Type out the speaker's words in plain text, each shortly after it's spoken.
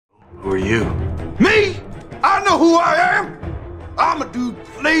Who are you? Me? I know who I am. I'm a dude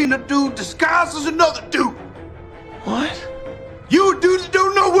playing a dude disguised as another dude. What? You a dude that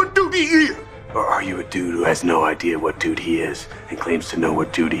don't know what dude he is. Or are you a dude who has no idea what dude he is and claims to know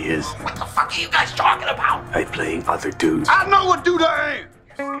what dude he is? What the fuck are you guys talking about? By playing other dudes. I know what dude I am.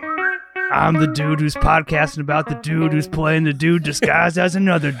 I'm the dude who's podcasting about the dude who's playing the dude disguised as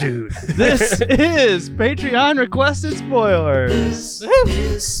another dude. This is Patreon requested spoilers.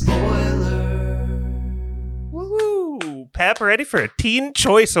 Woo! Pap, ready for a Teen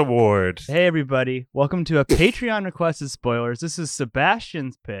Choice Award. Hey everybody, welcome to a Patreon requested spoilers. This is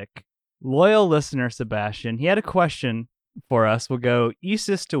Sebastian's pick. Loyal listener Sebastian, he had a question for us. We'll go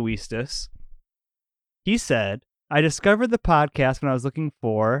Eastus to Weastus. He said, I discovered the podcast when I was looking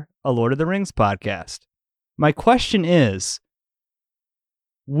for a Lord of the Rings podcast. My question is,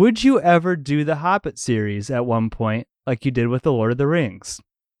 would you ever do the Hobbit series at one point like you did with the Lord of the Rings?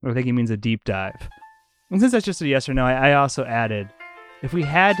 I think he means a deep dive. And since that's just a yes or no, I also added, if we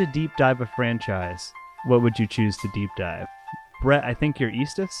had to deep dive a franchise, what would you choose to deep dive? Brett, I think you're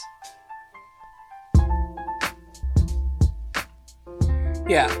Eastus?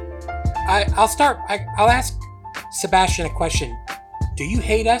 Yeah. I'll start. I'll ask Sebastian a question. Do you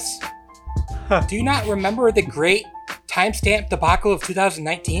hate us? Do you not remember the great timestamp debacle of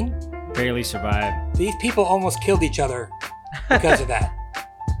 2019? Barely survived. These people almost killed each other because of that.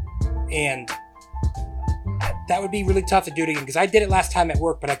 And that would be really tough to do it again, because I did it last time at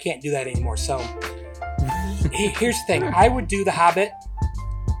work, but I can't do that anymore. So here's the thing. I would do The Hobbit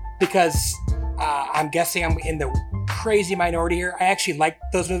because I'm guessing I'm in the crazy minority here. I actually like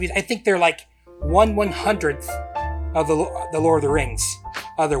those movies. I think they're like 1/100th of the Lord of the Rings,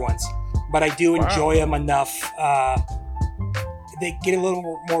 other ones. But I do enjoy them enough. They get a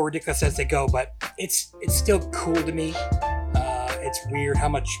little more ridiculous as they go, but it's still cool to me. It's weird how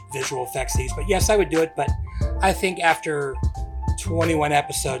much visual effects they use. But yes, I would do it. But I think after 21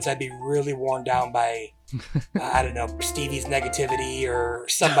 episodes, I'd be really worn down by, I don't know, Stevie's negativity or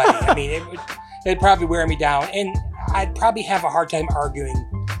somebody. I mean, it'd probably wear me down. And I'd probably have a hard time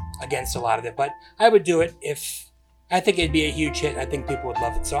arguing against a lot of it. But I would do it if... I think it'd be a huge hit. I think people would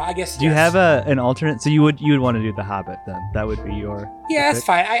love it. So I guess. Do you have an alternate? So you would want to do The Hobbit then? That would be your. Yeah, that's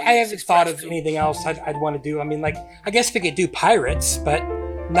fine. I haven't thought of anything else I'd want to do. I mean, like, I guess we could do Pirates, but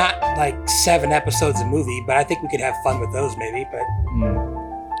not like 7 episodes a movie. But I think we could have fun with those maybe. But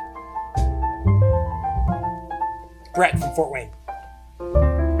Brett from Fort Wayne.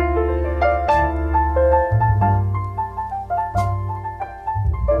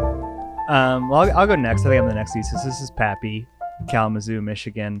 Well, I'll go next. I think I'm the next Eastus. This is Pappy, Kalamazoo,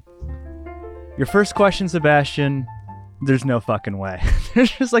 Michigan. Your first question, Sebastian, there's no fucking way.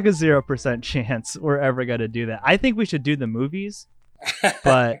 There's just like a 0% chance we're ever going to do that. I think we should do the movies,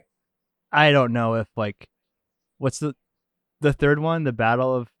 but I don't know if, like, what's the third one? The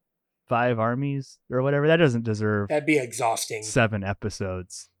Battle of 5 Armies or whatever? That doesn't deserve... That'd be exhausting. 7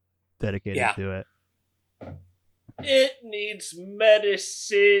 episodes dedicated to it. It needs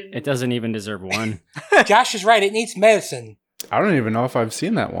medicine. It doesn't even deserve one. Josh is right. It needs medicine. I don't even know if I've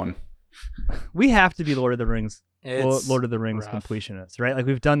seen that one. We have to be Lord of the Rings It's rough. rough. Completionists, right? Like,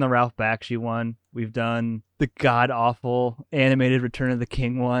 we've done the Ralph Bakshi one. We've done the god-awful animated Return of the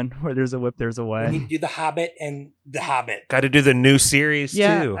King one, where there's a whip, there's a We way. need to do The Hobbit and The Hobbit. Got to do the new series,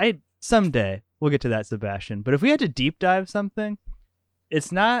 too. Someday we'll get to that, Sebastian. But if we had to deep dive something,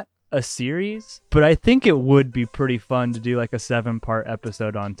 it's not a series, but I think it would be pretty fun to do like a 7-part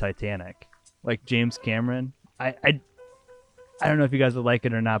episode on Titanic, like James Cameron. I don't know if you guys would like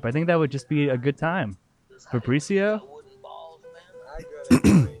it or not, but I think that would just be a good time. Fabricio?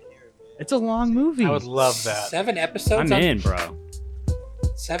 It's a long movie. I would love that. 7 episodes? I'm in, bro.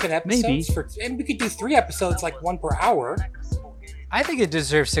 7 episodes? Maybe. And we could do 3 episodes, like 1 per hour. I think it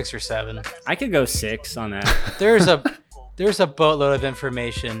deserves 6 or 7. I could go 6 on that. There's a boatload of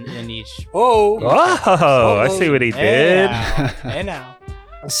information in each. Oh, I see what he did. Hey now.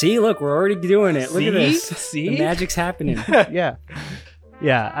 See, look, we're already doing it. Look at this. See? The magic's happening. yeah.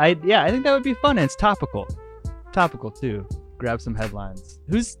 I think that would be fun. And it's topical too. Grab some headlines.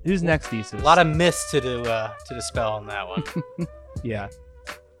 Who's next, Thesis? A lot of myths to dispel on that one. Yeah.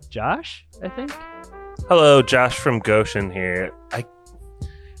 Josh, I think. Hello, Josh from Goshen here.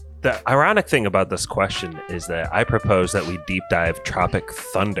 The ironic thing about this question is that I proposed that we deep dive Tropic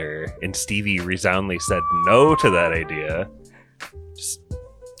Thunder, and Stevie resoundingly said no to that idea.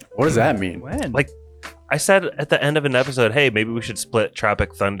 What does that mean? When? Like, I said at the end of an episode, hey, maybe we should split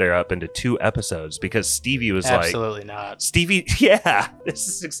Tropic Thunder up into 2 episodes, because Stevie was Absolutely not. Stevie, yeah, this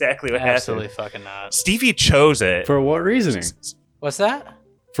is exactly what Absolutely happened. fucking not. Stevie chose it. For what reasoning? What's that?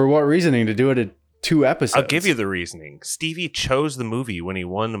 For what reasoning to do it in 2 episodes? I'll give you the reasoning. Stevie chose the movie when he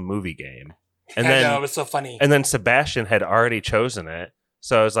won the movie game. And I then know, it was so funny. And then Sebastian had already chosen it.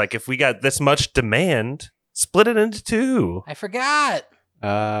 So I was like, if we got this much demand, split it into 2. I forgot.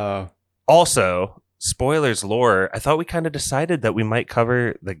 Also, spoilers lore, I thought we kind of decided that we might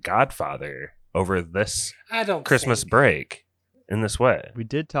cover The Godfather over this I don't Christmas think. break in this way. We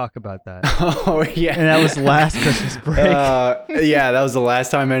did talk about that. Oh, yeah. And that was last Christmas break. Yeah, that was the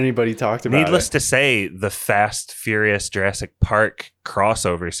last time anybody talked about Needless it. to say, the Fast, Furious, Jurassic Park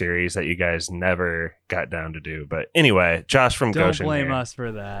crossover series that you guys never got down to do. But anyway, Josh from Don't Goshen blame here. us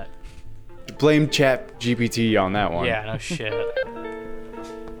for that. Blame Chat GPT on that one. Yeah, no shit.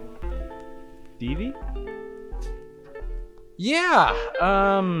 Stevie? Yeah.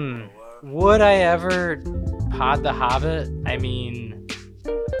 Would I ever pod The Hobbit? I mean,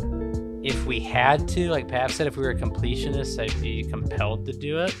 if we had to, like Pav said, if we were completionists, I'd be compelled to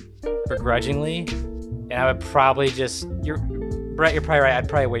do it, begrudgingly. And I would probably Brett, you're probably right. I'd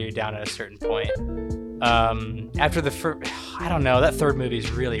probably weigh you down at a certain point. After the first, I don't know, that third movie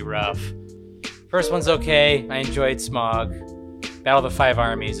is really rough. First one's okay. I enjoyed Smog. Battle of the Five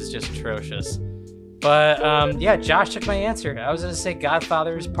Armies is just atrocious. But yeah, Josh took my answer. I was gonna say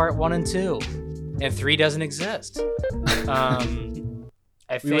Godfather's Part 1 and 2, and 3 doesn't exist. I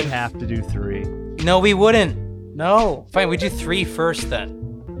think We would have to do 3. No, we wouldn't. No, fine. We do 3 first then.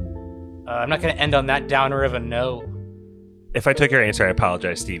 I'm not gonna end on that downer of a no. If I took your answer, I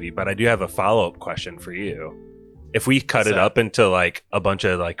apologize, Stevie, but I do have a follow-up question for you. If we cut it up into like a bunch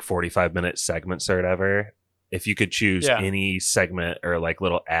of like 45-minute segments or whatever, if you could choose any segment or like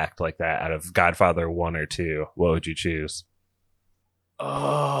little act like that out of Godfather 1 or 2, what would you choose?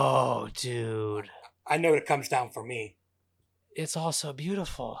 Oh, dude. I know it comes down for me. It's all so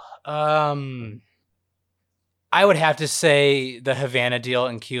beautiful. I would have to say the Havana deal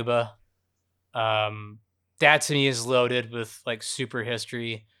in Cuba. That to me is loaded with like super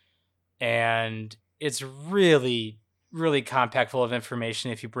history, and it's really, really compact, full of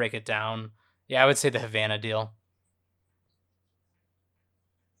information if you break it down. Yeah, I would say the Havana deal.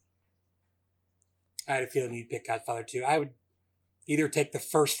 I had a feeling you'd pick Godfather 2. I would either take the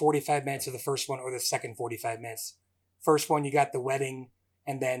first 45 minutes of the first one or the second 45 minutes. First one, you got the wedding,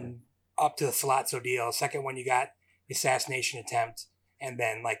 and then up to the Salazzo deal. Second one, you got the assassination attempt, and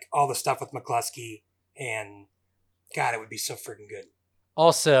then like all the stuff with McCluskey. And God, it would be so freaking good.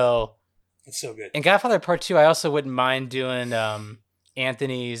 Also, it's so good. In Godfather Part 2, I also wouldn't mind doing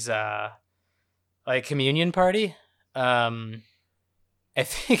Anthony's like communion party. I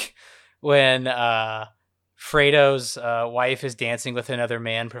think when Fredo's wife is dancing with another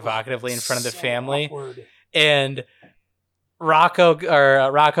man provocatively in front of the family, awkward. And Rocco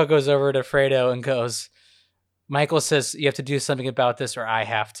goes over to Fredo and goes, Michael says, you have to do something about this or I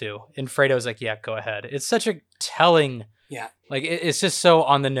have to. And Fredo's like, yeah, go ahead. It's such a telling. Yeah. Like, it's just so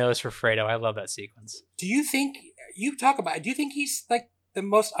on the nose for Fredo. I love that sequence. Do you think he's like the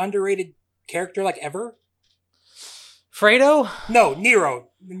most underrated character like ever? Fredo? No,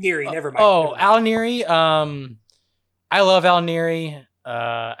 Neri, never mind. Oh, Al Neri. I love Al Neri.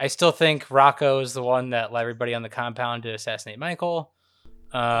 I still think Rocco is the one that led everybody on the compound to assassinate Michael.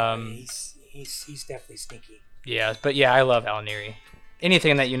 He's definitely sneaky. Yeah, but yeah, I love Al Neri.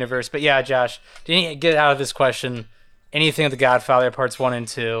 Anything in that universe. But yeah, Josh, to get out of this question, anything of The Godfather Parts 1 and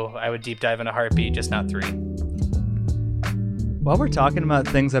 2, I would deep dive in a heartbeat, just not 3. While we're talking about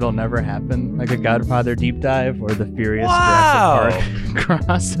things that'll never happen, like a Godfather deep dive or the Furious Jurassic Park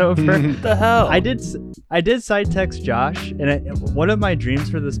crossover. What the hell? I did side text Josh, and one of my dreams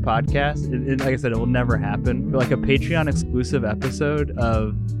for this podcast, and like I said, it will never happen, but like a Patreon exclusive episode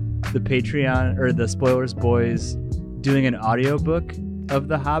of the Patreon or the Spoilers Boys doing an audiobook of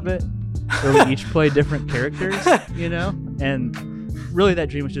The Hobbit where we each play different characters, you know? And really that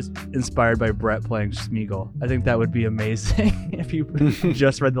dream was just inspired by Brett playing Smeagol. I think that would be amazing if you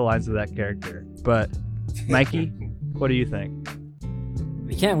just read the lines of that character. But Mikey, what do you think?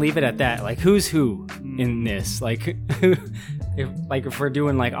 You can't leave it at that. Like, who's who in this? Like, if we're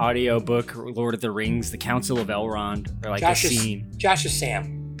doing like audiobook Lord of the Rings, the Council of Elrond, or like Josh a scene. Josh is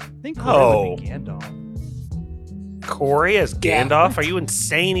Sam. I think Corey would be Gandalf. Corey as Gandalf? Are you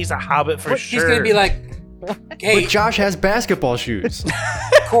insane? He's a hobbit for sure. He's gonna be like, hey, But Josh has basketball shoes.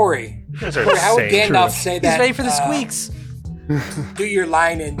 Corey, You guys are how would insane. Gandalf say that? He's ready for the squeaks. Do your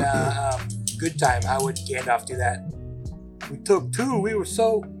line in Good Time. How would Gandalf do that? We took 2. We were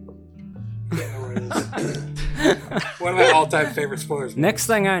so. I can't remember what it is. One of my all-time favorite spoilers. Next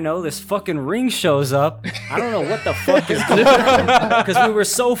thing I know, this fucking ring shows up. I don't know what the fuck is going on because we were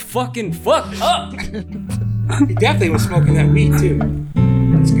so fucking fucked up. He definitely was smoking that weed too.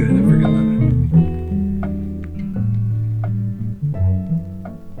 Hobbit's good. I freaking love it.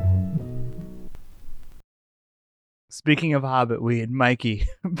 Speaking of Hobbit weed, Mikey,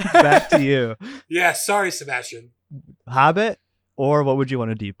 back to you. Yeah, sorry, Sebastian. Hobbit, or what would you want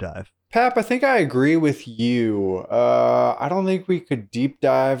to deep dive? Pap, I think I agree with you. I don't think we could deep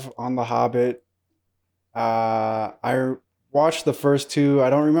dive on The Hobbit. I watched the first two. I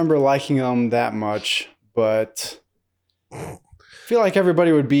don't remember liking them that much, but I feel like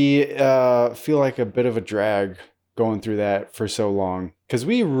everybody would feel like a bit of a drag going through that for so long, because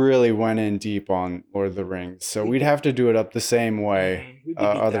we really went in deep on Lord of the Rings, so we'd have to do it up the same way. We'd be beat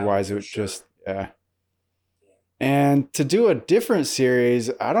down Otherwise, it for would sure. just And to do a different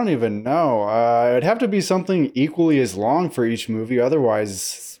series, I don't even know. It'd have to be something equally as long for each movie.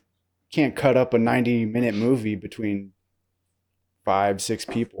 Otherwise, can't cut up a 90-minute movie between 5-6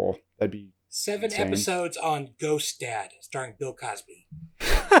 people. That'd be 7 insane. episodes on Ghost Dad, starring Bill Cosby.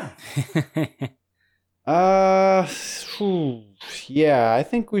 Yeah, I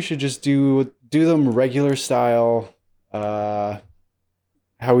think we should just do them regular style. How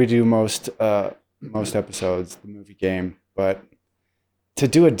we do most episodes, the movie game. But to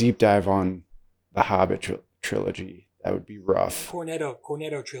do a deep dive on the Hobbit trilogy, that would be rough.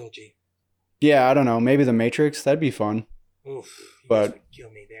 Cornetto trilogy. Yeah, I don't know. Maybe The Matrix. That'd be fun. Oof, you But- guys would kill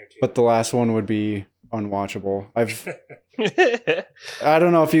me there too. But the last one would be unwatchable. I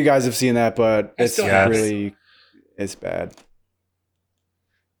don't know if you guys have seen that, but I it's still have. it's bad.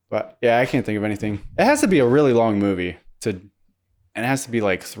 But yeah, I can't think of anything. It has to be a really long movie and it has to be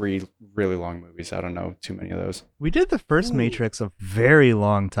like 3 really long movies. I don't know too many of those. We did the first Matrix a very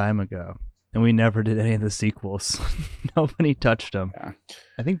long time ago, and we never did any of the sequels. Nobody touched them. Yeah.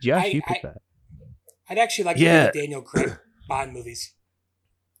 I think, Josh, you picked that. I'd actually like to Yeah. look at Daniel Craig Bond movies.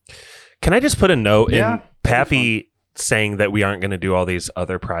 Can I just put a note Yeah, in Pappy saying that we aren't going to do all these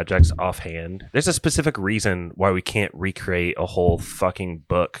other projects offhand? There's a specific reason why we can't recreate a whole fucking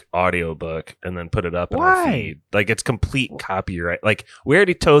audio book, and then put it up in our Why? feed. Like, it's complete copyright. Like, we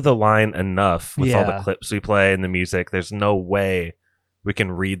already toe the line enough with all the Yeah. clips we play and the music. There's no way we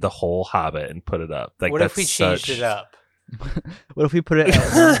can read the whole Hobbit and put it up. Like, What that's if we changed it up? What if we put it at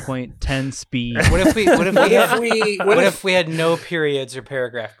 1.10 speed? What if we What if had no periods or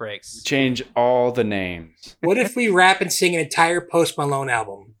paragraph breaks? Change all the names. What if we rap and sing an entire Post Malone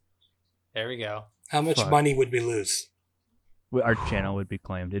album? There we go. How much Fuck. money would we lose? Our channel would be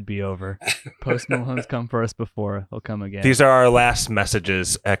claimed. It'd be over. Post Malone's come for us before. He'll come again. These are our last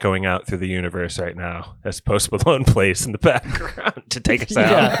messages echoing out through the universe right now as Post Malone plays in the background to take us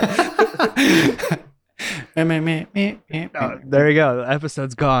out. Oh, there you go. The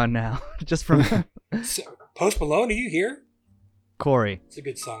episode's gone now. Just from So, Post Malone, are you here? Corey. It's a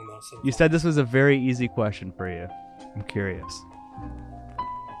good song though. So You said this was a very easy question for you. I'm curious.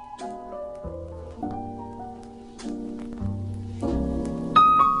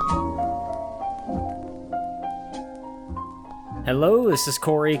 Hello, this is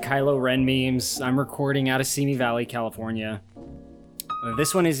Corey, Kylo Ren Memes. I'm recording out of Simi Valley, California.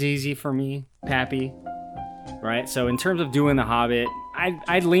 This one is easy for me, Pappy. Right? So in terms of doing The Hobbit,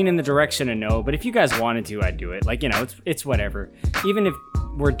 I'd lean in the direction of no, but if you guys wanted to, I'd do it. Like, you know, it's whatever. Even if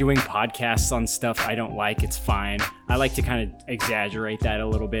we're doing podcasts on stuff I don't like, it's fine. I like to kind of exaggerate that a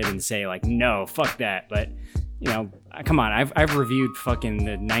little bit and say, like, no, fuck that. But, you know, come on, I've reviewed fucking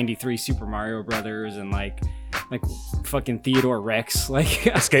the 93 Super Mario Brothers and like fucking Theodore Rex, like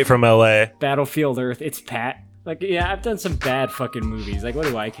Escape from LA. Battlefield Earth, it's Pat. Like, yeah, I've done some bad fucking movies. Like, what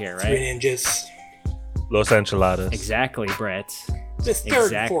do I care, Three right? Ninjas. Los Enchiladas. Exactly, Brett. The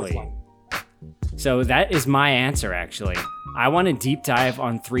third and fourth Exactly. one. So that is my answer, actually. I want to deep dive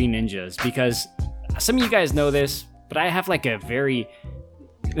on Three Ninjas because some of you guys know this, but I have like a very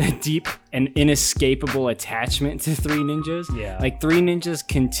deep and inescapable attachment to Three Ninjas. Yeah. Like Three Ninjas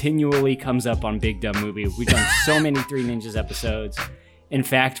continually comes up on Big Dumb Movie. We've done so many Three Ninjas episodes. In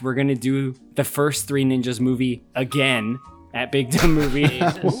fact, we're going to do the first Three Ninjas movie again at Big Dumb Movie.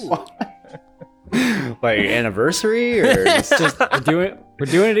 Like anniversary, or it's just We're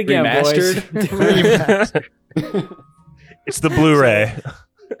doing it again, Remastered? boys. It's the Blu-ray.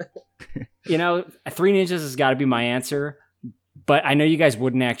 You know, Three Ninjas has got to be my answer, but I know you guys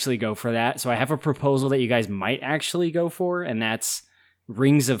wouldn't actually go for that. So I have a proposal that you guys might actually go for, and that's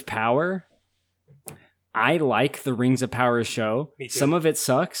Rings of Power. I like the Rings of Power show. Me too. Some of it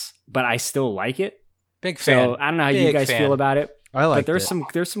sucks, but I still like it. Big fan. So I don't know how you Big guys fan. feel about it, I like but there's some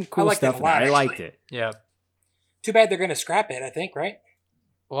cool liked it stuff. a lot, I liked actually. it. Yeah. Too bad they're going to scrap it, I think, right?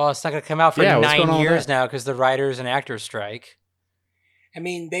 Well, it's not going to come out for Yeah, what's going 9 on with years that? now because the writers and actors strike. I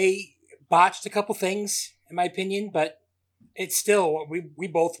mean, they botched a couple things, in my opinion, but It's still, we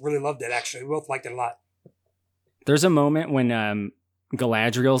both really loved it, actually. We both liked it a lot. There's a moment when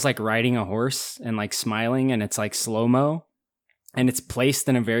Galadriel's like riding a horse and like smiling, and it's like slow-mo, and it's placed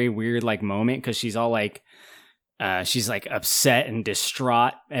in a very weird like moment because she's all like she's like upset and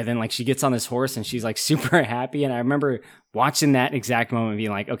distraught, and then like she gets on this horse and she's like super happy. And I remember watching that exact moment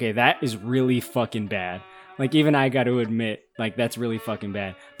being like, okay, that is really fucking bad. Like, even I got to admit, like, that's really fucking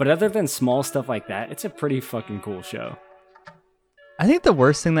bad. But other than small stuff like that, it's a pretty fucking cool show. I think the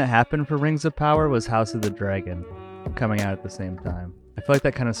worst thing that happened for Rings of Power was House of the Dragon coming out at the same time. I feel like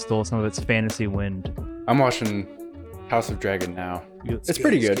that kind of stole some of its fantasy wind. I'm watching House of Dragon now. It's good,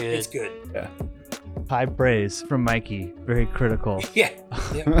 pretty good. It's good. Yeah. High praise from Mikey. Very critical Yeah.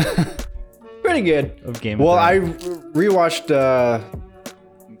 Pretty good. of Game Well, of I Thrones. rewatched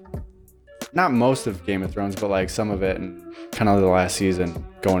not most of Game of Thrones, but like some of it, and kind of the last season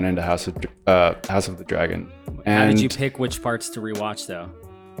going into House of the Dragon. And How did you pick which parts to rewatch, though?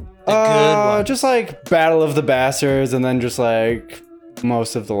 The good ones. just like Battle of the Bastards, and then just like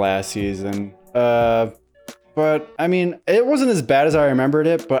most of the last season. But I mean, it wasn't as bad as I remembered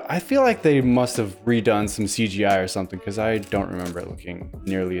it, but I feel like they must have redone some CGI or something, because I don't remember it looking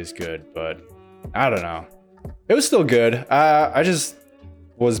nearly as good. But I don't know. It was still good. I just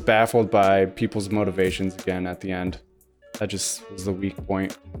was baffled by people's motivations again at the end. That just was the weak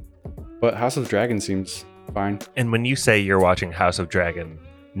point. But House of the Dragon seems fine. And when you say you're watching House of Dragon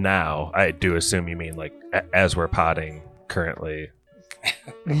now, I do assume you mean like as we're potting currently.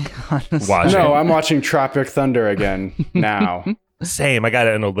 Honestly. Watching. No, I'm watching Tropic Thunder again now. Same. I got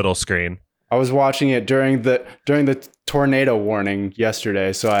it in a little screen. I was watching it during the tornado warning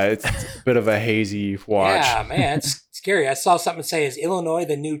yesterday, so it's a bit of a hazy watch. Yeah, man, it's scary. I saw something say, is Illinois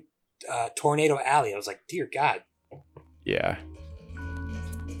the new tornado alley? I was like, dear God. Yeah.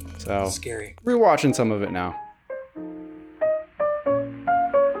 So Scary. rewatching some of it now.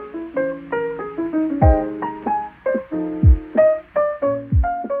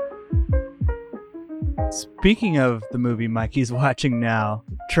 Speaking of the movie Mikey's watching now,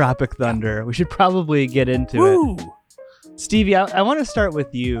 Tropic Thunder, we should probably get into Woo! it. Stevie, I want to start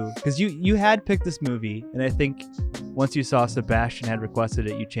with you, because you had picked this movie, and I think once you saw Sebastian had requested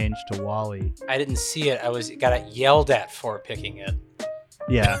it, you changed to Wall-E. I didn't see it. I got yelled at for picking it.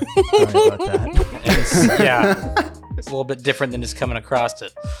 Yeah, sorry about that. Yeah, it's a little bit different than just coming across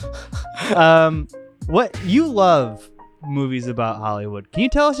it. What you love movies about Hollywood? Can you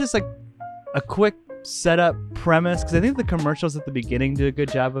tell us just like a quick setup premise? Because I think the commercials at the beginning do a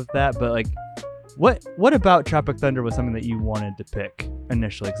good job of that. But like, what about Tropic Thunder was something that you wanted to pick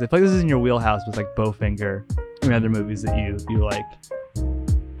initially? Because I feel like this is in your wheelhouse with like Bowfinger and other movies that you like.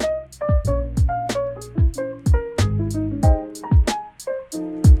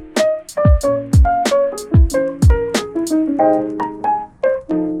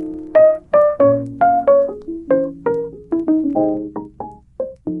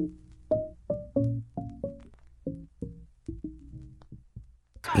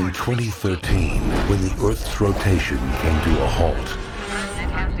 In 2013, when the Earth's rotation came to a halt,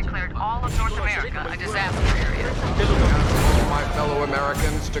 President has declared all of North America a disaster area. All my fellow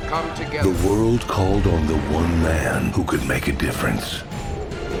Americans to come together. the world called on the one man who could make a difference.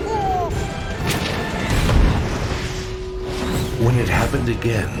 When it happened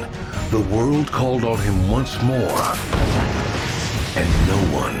again, the world called on him once more, and no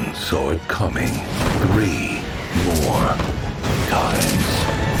one saw it coming 3 more times.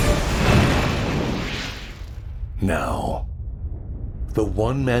 Now, the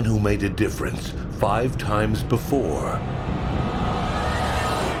one man who made a difference 5 times before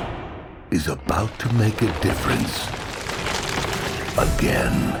is about to make a difference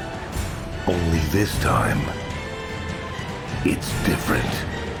again. Only this time, it's different.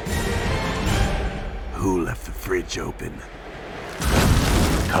 Who left the fridge open?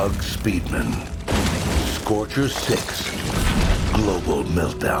 Tug Speedman, Scorcher 6, Global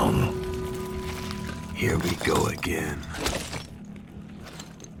Meltdown. Here we go again.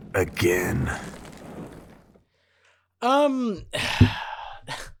 Again.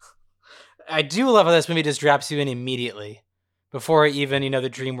 I do love how this movie just drops you in immediately before even, the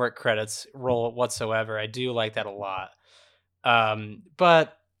DreamWorks credits roll whatsoever. I do like that a lot.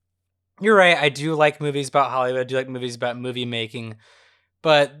 But you're right. I do like movies about Hollywood. I do like movies about movie making.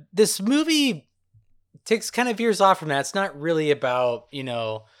 But this movie takes kind of veers off from that. It's not really about,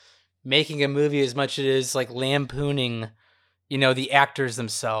 making a movie as much as it is like lampooning, the actors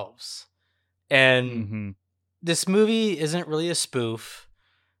themselves. And this movie isn't really a spoof.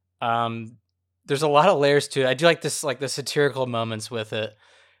 There's a lot of layers to it. I do like this, like the satirical moments with it,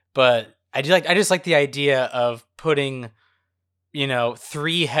 but I just like the idea of putting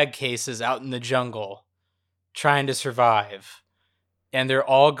 3 head cases out in the jungle trying to survive. And they're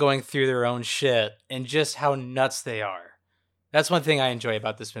all going through their own shit and just how nuts they are. That's one thing I enjoy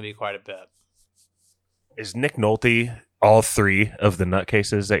about this movie quite a bit. Is Nick Nolte all 3 of the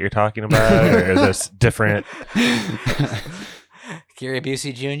nutcases that you're talking about? Or is this different? Gary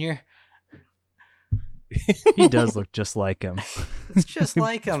Busey Jr.? He does look just like him. It's just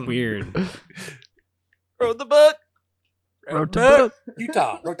like him. Weird. Wrote the book. Wrote the book.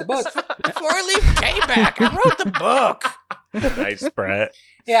 Utah wrote the book. 4-leaf came back and wrote the book. Nice, Brett.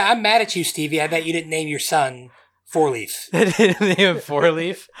 Yeah, I'm mad at you, Stevie. I bet you didn't name your son 4-leaf. They didn't name him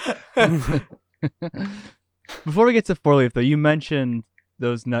 4-leaf. Before we get to 4-leaf, though, you mentioned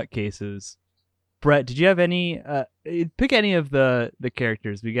those nutcases. Brett, did you have any? Pick any of the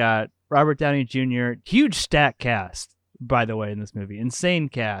characters. We got Robert Downey Jr. Huge stat cast, by the way, in this movie. Insane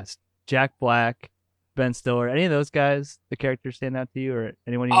cast. Jack Black, Ben Stiller. Any of those guys? The characters stand out to you, or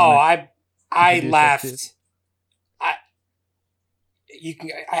anyone? You I laughed. I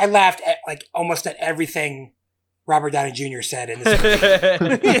laughed at almost at everything Robert Downey Jr. said in this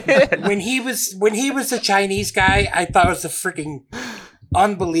movie. when he was the Chinese guy, I thought it was a freaking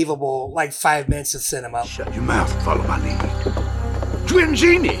unbelievable 5 minutes of cinema. Shut your mouth and follow my lead. Twin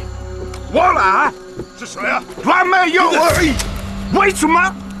Genie! Voila! 是谁啊？还没有而已。为什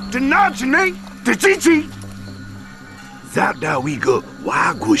么这拿起你的机器？找到一个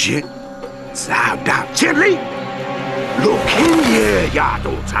外国人，找到千里，路平也要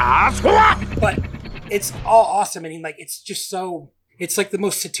都查错。But it's all awesome. I mean, it's just so... It's the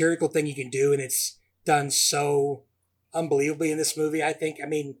most satirical thing you can do, and it's done so unbelievably in this movie, I think. I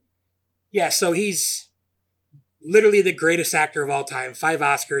mean, yeah, so he's literally the greatest actor of all time. 5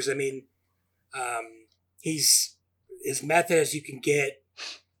 Oscars. I mean, he's as method as you can get.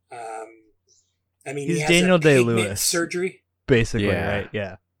 I mean, he's he has Daniel a pigment Day-Lewis surgery. basically, Yeah. right?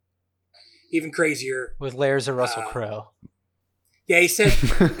 Yeah. Even crazier. With layers of Russell Crowe. Yeah, he said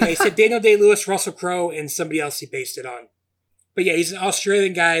Daniel Day-Lewis, Russell Crowe, and somebody else he based it on. But yeah, he's an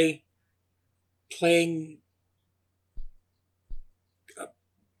Australian guy playing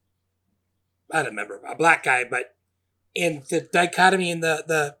I don't remember, a black guy, but in the dichotomy in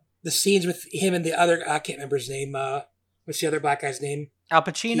the scenes with him and the other, I can't remember his name. What's the other black guy's name? Al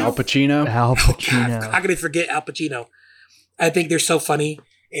Pacino? Al Pacino. Al Pacino. God, how could I forget Al Pacino? I think they're so funny,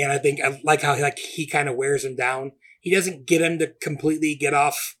 and I think I like how he kind of wears him down. He doesn't get him to completely get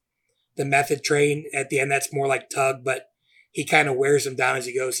off the method train at the end. That's more like Tug, but he kind of wears him down as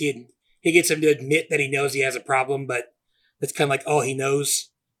he goes. He gets him to admit that he knows he has a problem, but it's kind of like all he knows.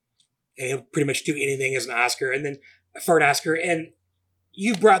 And he'll pretty much do anything as an Oscar. And then for an Oscar, and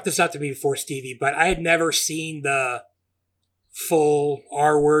you brought this up to me before, Stevie, but I had never seen the full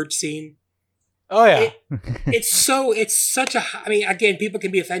R-word scene. Oh, yeah. It's such a, I mean, again, people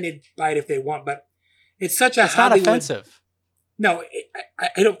can be offended by it if they want, but it's such a It's not Hollywood. offensive. No,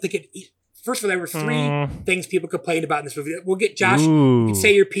 I don't think it. First of all, there were 3 things people complained about in this movie. We'll get Josh. You can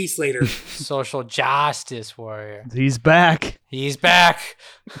say your piece later. Social justice warrior. He's back. He's back.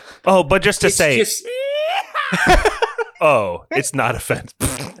 Oh, but just to It's say, just- it's not offensive.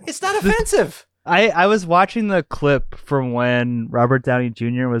 It's not offensive. I was watching the clip from when Robert Downey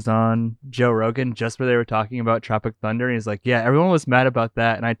Jr. was on Joe Rogan just where they were talking about Tropic Thunder, and he's like, yeah, everyone was mad about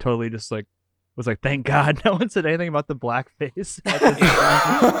that, and I totally just was like, thank God no one said anything about the blackface.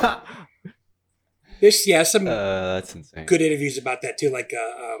 There's some That's insane. good interviews about that too.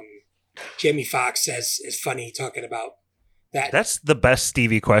 Jamie Foxx is funny talking about that. That's the best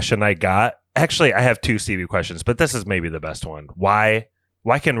Stevie question I got. Actually, I have 2 Stevie questions, but this is maybe the best one. Why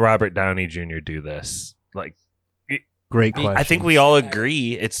can Robert Downey Jr. do this? Great question. I think we all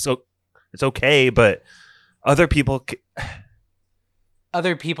agree it's okay, but other people.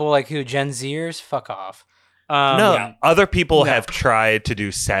 Other people like who? Gen Zers? Fuck off. No, yeah. other people No. have tried to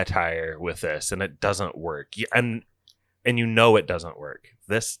do satire with this, and it doesn't work. And you know it doesn't work.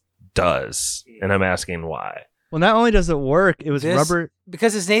 This does, and I'm asking why. Well, not only does it work, it was This- Robert.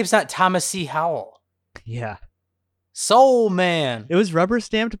 Because his name's not Thomas C. Howell. Yeah. Soul Man. It was rubber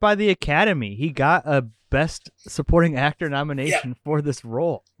stamped by the Academy. He got a Best Supporting Actor nomination for this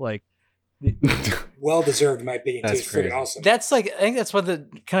role. Well deserved, in my opinion. That's Too. It's freaking crazy. awesome. That's I think that's one of the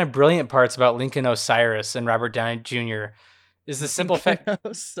kind of brilliant parts about Lincoln Osiris and Robert Downey Jr. is the simple fact.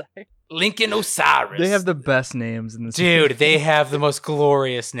 Lincoln Osiris. They have the best names in this. Dude, they have the most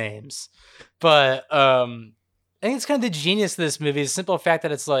glorious names. But I think it's kind of the genius of this movie, the simple fact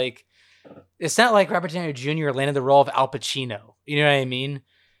that it's not like Robert Downey Jr. landed the role of Al Pacino. You know what I mean?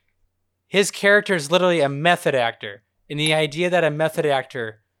 His character is literally a method actor. And the idea that a method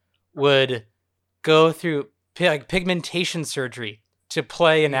actor would go through like pigmentation surgery to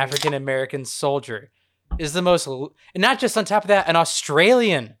play an African American soldier is the most, and not just on top of that, an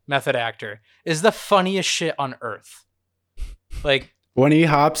Australian method actor is the funniest shit on earth. Like, when he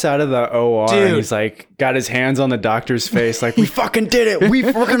hops out of the OR and he's like, got his hands on the doctor's face, like, we fucking did it.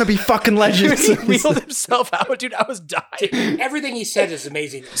 We're going to be fucking legends. He wheeled himself out, dude. I was dying. Everything he said is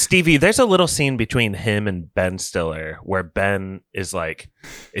amazing. Stevie, there's a little scene between him and Ben Stiller where Ben is like,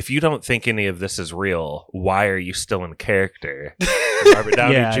 if you don't think any of this is real, why are you still in character? And Robert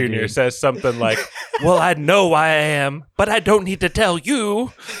Downey Jr. says something like, well, I know why I am, but I don't need to tell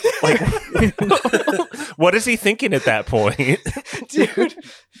you. Like, what is he thinking at that point? Dude,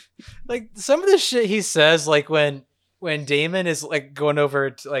 like some of the shit he says, like when Damon is like going over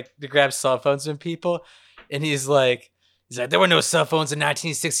to grab cell phones from people, and he's like, there were no cell phones in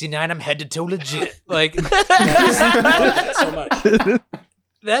 1969. I'm head to toe legit. Like, So much.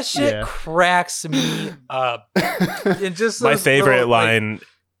 that shit cracks me up. And just My those favorite little, line.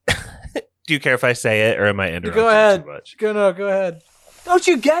 Do you care if I say it, or am I interrupting Go ahead. too much? Go ahead. Don't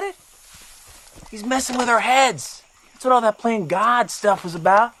you get it? He's messing with our heads. That's what all that playing God stuff was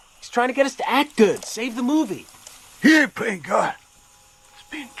about. He's trying to get us to act good, save the movie. He ain't playing God. He's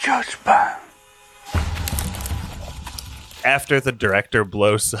being judged by him. After the director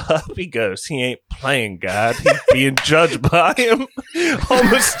blows up, he goes, he ain't playing God. He's being judged by him. All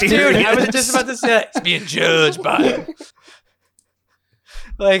mysterious. Dude, I was just about to say that. He's being judged by him.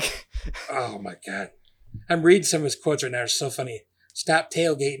 Like, Oh my God. I'm reading some of his quotes right now. They're so funny. Stop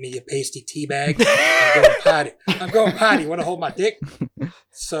tailgating me, you pasty teabag. I'm going potty. Want to hold my dick?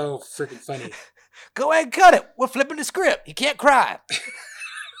 So freaking funny. go ahead and cut it. We're flipping the script. You can't cry.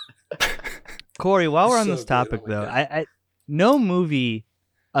 Corey, while we're on So this good. topic, Oh my though, God. I no movie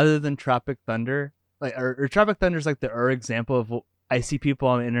other than Tropic Thunder, like or Tropic Thunder is like the example of what I see people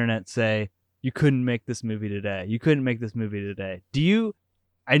on the internet say, you couldn't make this movie today. You couldn't make this movie today. Do you?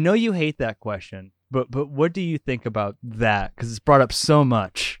 I know you hate that question, but what do you think about that? Because it's brought up so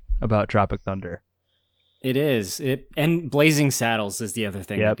much about Tropic Thunder. It is. And Blazing Saddles is the other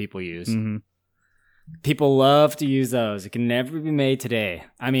thing that people use. Mm-hmm. People love to use those. It can never be made today.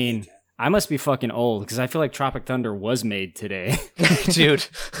 I mean, I must be fucking old because I feel like Tropic Thunder was made today. Dude.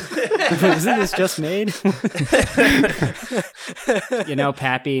 Isn't this just made? You know,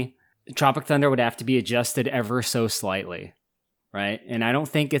 Pappy, Tropic Thunder would have to be adjusted ever so slightly, right? And I don't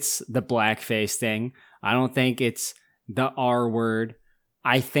think it's the blackface thing. I don't think it's the R word.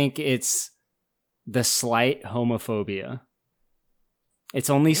 I think it's the slight homophobia. It's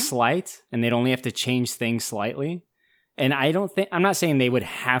only slight, and they'd only have to change things slightly. And I'm not saying they would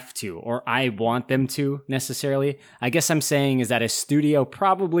have to, or I want them to necessarily. I guess I'm saying is that a studio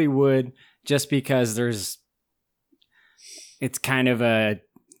probably would, just because it's kind of a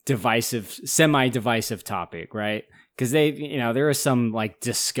semi-divisive topic, right? Because there is some like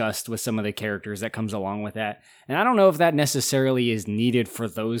disgust with some of the characters that comes along with that. And I don't know if that necessarily is needed for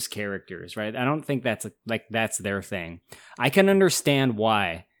those characters, right? I don't think that's their thing. I can understand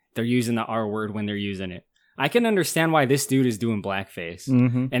why they're using the R word when they're using it. I can understand why this dude is doing blackface.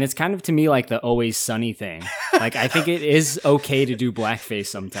 Mm-hmm. And it's kind of to me like the Always Sunny thing. Like, I think it is okay to do blackface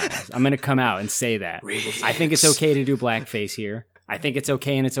sometimes. I'm going to come out and say that. I think it's okay to do blackface here. I think it's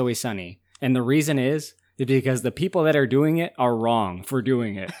okay and It's Always Sunny. And the reason is because the people that are doing it are wrong for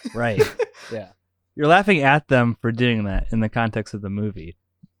doing it. Right. Yeah. You're laughing at them for doing that in the context of the movie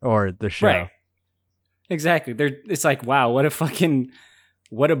or the show. Right. Exactly. It's like, wow, what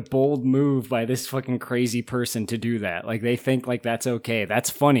a bold move by this fucking crazy person to do that. Like, they think like that's okay. That's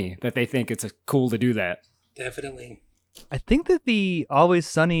funny that they think it's cool to do that. Definitely. I think that the Always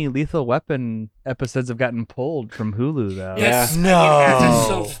Sunny Lethal Weapon episodes have gotten pulled from Hulu, though. Yes. No. I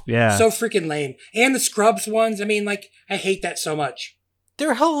mean, that's so freaking lame. And the Scrubs ones, I mean, like, I hate that so much.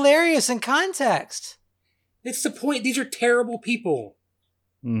 They're hilarious in context. It's the point. These are terrible people.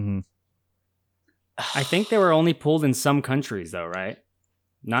 Mm-hmm. I think they were only pulled in some countries, though, right?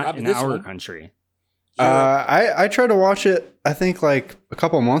 Not Probably in this our one. country. I tried to watch it, I think, like a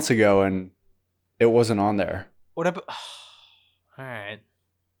couple months ago, and it wasn't on there. What about... All right.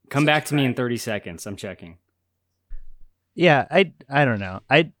 Come back to me in 30 seconds. I'm checking. Yeah, I don't know.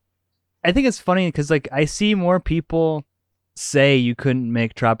 I think it's funny because like I see more people say you couldn't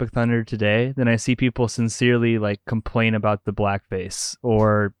make Tropic Thunder today than I see people sincerely like complain about the blackface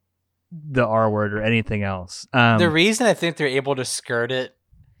or the R word or anything else. The reason I think they're able to skirt it,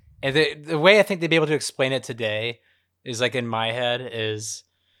 and the way I think they'd be able to explain it today is like in my head is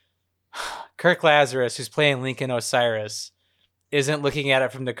Kirk Lazarus, who's playing Lincoln Osiris, isn't looking at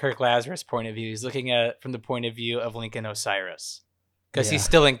it from the Kirk Lazarus point of view. He's looking at it from the point of view of Lincoln Osiris because he's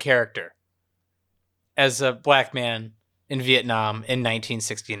still in character. as a black man in Vietnam in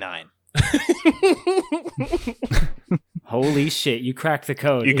 1969. Holy shit, you cracked the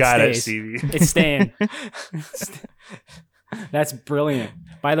code. You got it, stays. Stevie. It's staying. That's brilliant.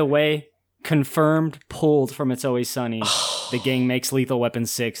 By the way, confirmed pulled from It's Always Sunny. The gang makes Lethal Weapon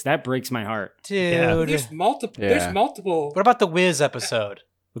 6. That breaks my heart. Dude. Yeah. There's multiple. Yeah. There's multiple. What about the Wiz episode?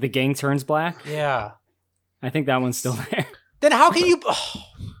 The gang turns black? Yeah. I think that one's still there. Then how can you... Oh.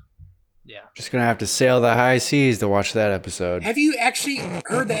 Yeah. Just gonna have to sail the high seas to watch that episode. Have you actually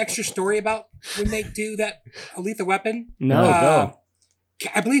heard the extra story about when they do that Lethal Weapon? No, go.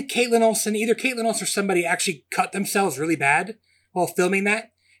 I believe either Caitlin Olsen or somebody actually cut themselves really bad while filming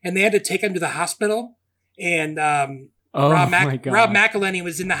that, and they had to take them to the hospital. And Rob McElhenney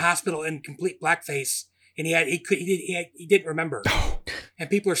was in the hospital in complete blackface, and he didn't remember, and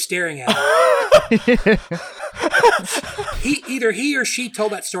people are staring at him. He or she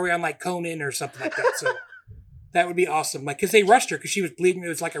told that story on like Conan or something like that. So that would be awesome. Like, because they rushed her because she was bleeding. It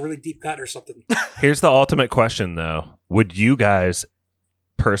was like a really deep cut or something. Here's the ultimate question, though. Would you guys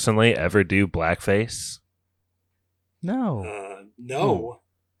personally ever do blackface? No. No.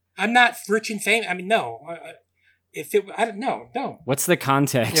 I'm not rich and famous. I mean, no. I don't know. No. What's the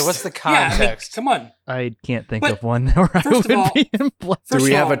context? Yeah, what's the Yeah, context? I mean, come on. I can't think But of one where I first would of all- be in black. Do First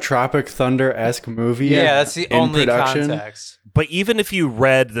we of have all, a Tropic Thunder-esque movie? Yeah, that's the in only production? context. But even if you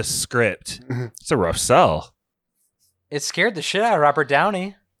read the script, it's a rough sell. It scared the shit out of Robert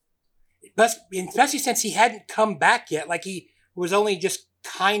Downey. But especially since he hadn't come back yet. Like, he was only just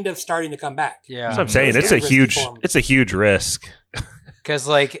kind of starting to come back. Yeah. That's what I'm saying. It was It's a risky huge, for him. it's a huge risk. Because,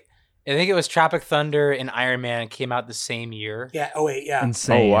 like, I think it was Tropic Thunder and Iron Man came out the same year. Yeah. Oh, wait. Yeah.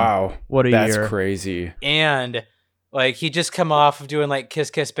 Insane. Oh wow, What a that's year. crazy. And, like, he just come off of doing, like, Kiss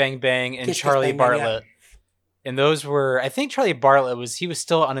Kiss Bang Bang and Kiss, Kiss, Charlie Bang, Bang, yeah. Bartlett. And those were, I think Charlie Bartlett was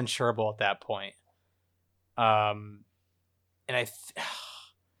still uninsurable at that point. And I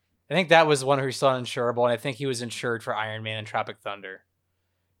think that was one who was still uninsurable, and I think he was insured for Iron Man and Tropic Thunder.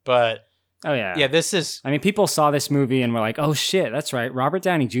 But Oh, yeah. yeah, this is I mean, people saw this movie and were like, oh, shit, that's right. Robert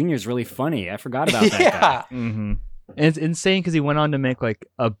Downey Jr. is really funny. I forgot about that guy. yeah. Mm-hmm. And it's insane because he went on to make like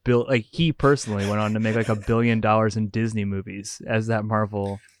he personally went on to make like $1 billion in Disney movies as that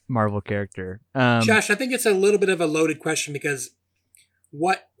Marvel character. Josh, I think it's a little bit of a loaded question because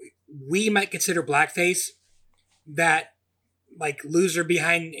what we might consider blackface, that like loser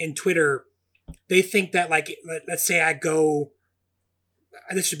behind in Twitter, they think that like, let's say I go,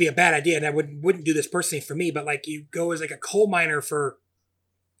 this would be a bad idea and I wouldn't do this personally for me, but like you go as like a coal miner for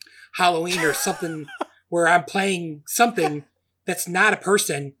Halloween or something where I'm playing something that's not a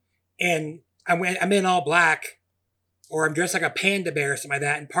person and I'm in all black or I'm dressed like a panda bear or something like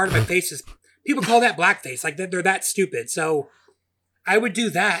that. And part of my face is, people call that blackface. Like they're that stupid. So I would do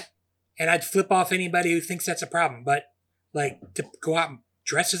that and I'd flip off anybody who thinks that's a problem. But like to go out and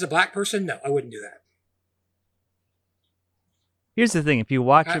dress as a black person, no, I wouldn't do that. Here's the thing: if you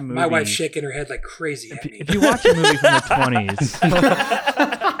watch a movie, My wife's shaking her head like crazy at me. if you watch a movie from the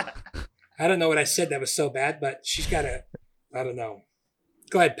 20s, I don't know what I said that was so bad, but she's got I don't know.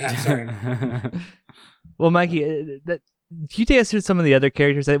 Go ahead, Pat. Sorry. well, Mikey, can you take us through some of the other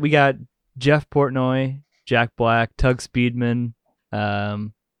characters that we got? Jeff Portnoy, Jack Black, Tug Speedman,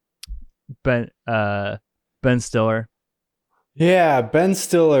 Ben Stiller. Yeah, Ben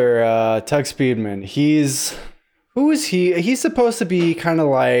Stiller, Tug Speedman. Who is he? He's supposed to be kind of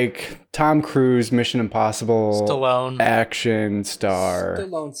like Tom Cruise, Mission Impossible, Stallone action star.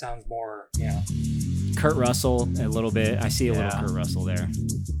 Stallone sounds more, yeah. Kurt Russell, a little bit. I see a little Kurt Russell there.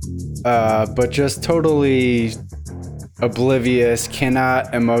 But just totally oblivious,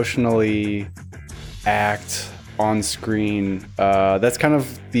 cannot emotionally act on screen. That's kind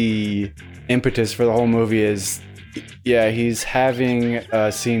of the impetus for the whole movie is, yeah, he's having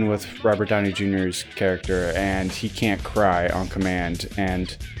a scene with Robert Downey Jr.'s character and he can't cry on command.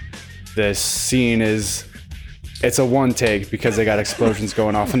 And this scene it's a one take because they got explosions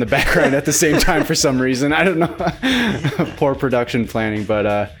going off in the background at the same time for some reason. I don't know. Poor production planning,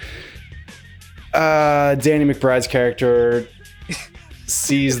 but Danny McBride's character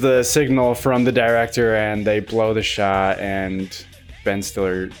sees the signal from the director and they blow the shot and Ben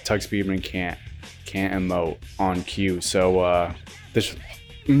Stiller, Tug Speedman can't emote on cue. So this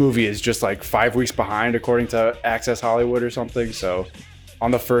movie is just like 5 weeks behind according to Access Hollywood or something. So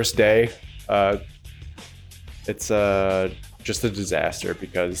on the first day, it's just a disaster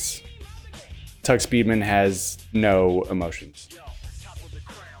because Tug Speedman has no emotions.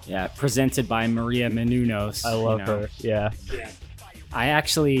 Yeah, presented by Maria Menounos. I love her. Yeah. I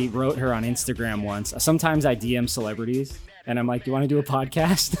actually wrote her on Instagram once. Sometimes I DM celebrities and I'm like, do you want to do a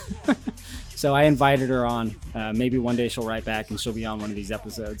podcast? So I invited her on. Maybe one day she'll write back and she'll be on one of these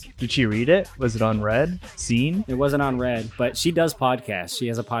episodes. Did she read it? Was it on Red? Seen? It wasn't on Red, but she does podcasts. She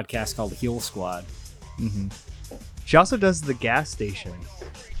has a podcast called Heel Squad. Mm-hmm. She also does the gas station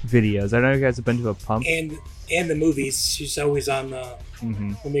videos. I know you guys have been to a pump. And the movies. She's always on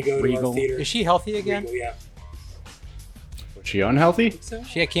when we go to Regal. our theater. Is she healthy again? Regal, yeah. Was she unhealthy?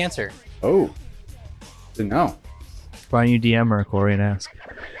 She had cancer. Oh. Didn't know. Why don't you DM her, Corey, and ask?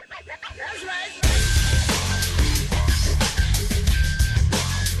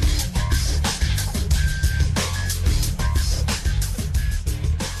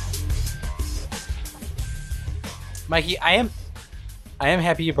 Mikey, I am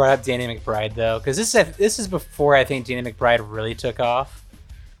happy you brought up Danny McBride though, because this is before I think Danny McBride really took off,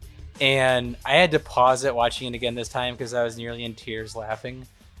 and I had to pause it watching it again this time because I was nearly in tears laughing.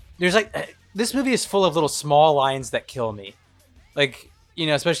 There's like this movie is full of little small lines that kill me, like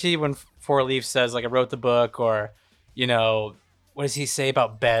especially when Four Leaf says like I wrote the book, or what does he say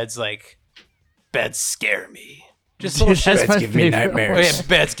about beds? Like beds scare me. Just little shit. Beds give me nightmares. Oh, yeah,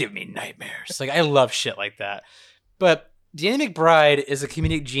 beds give me nightmares. Like I love shit like that. But Danny McBride is a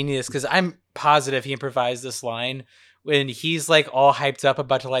comedic genius because I'm positive he improvised this line when he's like all hyped up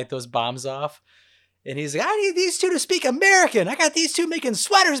about to light those bombs off. And he's like, I need these two to speak American. I got these two making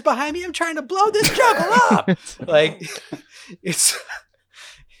sweaters behind me. I'm trying to blow this juggle up. Like, it's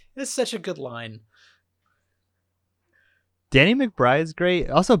such a good line. Danny McBride's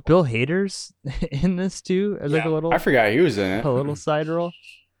great. Also, Bill Hader's in this too. As like a little, I forgot he was in it. A little side role.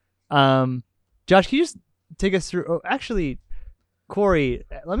 Josh, can you just take us through? Oh, actually, Corey,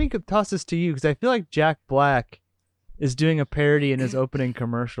 let me toss this to you because I feel like Jack Black is doing a parody in his opening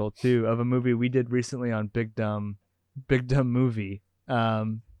commercial too of a movie we did recently on Big Dumb Movie.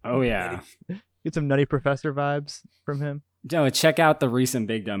 Oh yeah, get some Nutty Professor vibes from him. No, check out the recent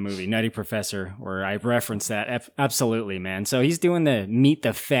Big Dumb Movie, Nutty Professor, where I referenced that. Absolutely, man. So he's doing the Meet the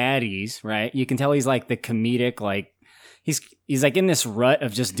Fatties, right? You can tell he's like the comedic, like he's like in this rut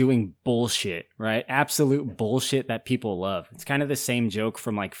of just doing bullshit, right? Absolute bullshit that people love. It's kind of the same joke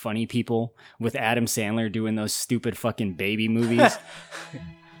from like Funny People with Adam Sandler doing those stupid fucking baby movies.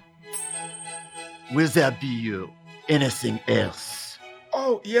 Will there be anything else?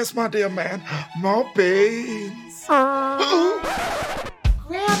 Oh, yes, my dear man. More beans. Granny,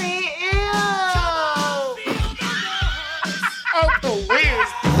 ew! Oh, please.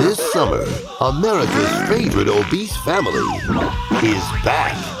 This summer, America's favorite obese family is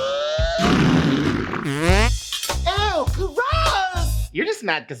back. Ew, gross! You're just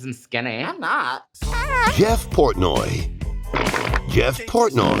mad because I'm skinny. I'm not. Jeff Portnoy. Jeff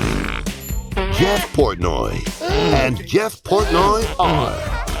Portnoy. Jeff Portnoy. And Jeff Portnoy are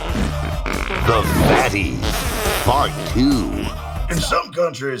The Fatties, Part 2. In some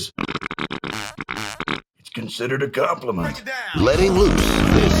countries, it's considered a compliment. Letting loose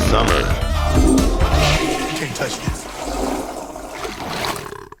this summer. You can't touch this.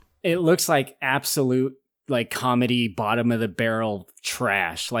 It looks like absolute like comedy bottom of the barrel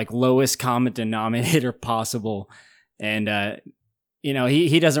trash, like lowest common denominator possible. And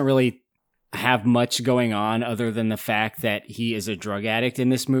he doesn't really have much going on other than the fact that he is a drug addict in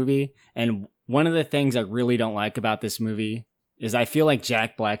this movie. And one of the things I really don't like about this movie is I feel like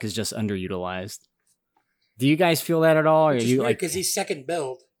Jack Black is just underutilized. Do you guys feel that at all? Or Which are is you weird like, because he's second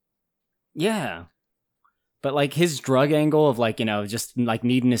build. yeah. But like his drug angle of like, just like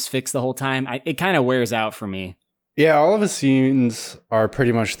needing his fix the whole time, it kind of wears out for me. Yeah, all of his scenes are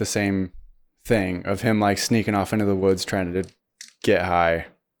pretty much the same thing of him like sneaking off into the woods trying to get high,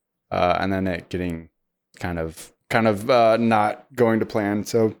 and then it getting kind of not going to plan.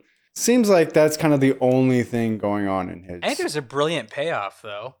 So seems like that's kind of the only thing going on in his. I think there's a brilliant payoff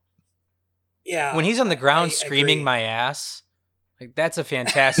though. Yeah. When he's on the ground screaming agree. my ass, like that's a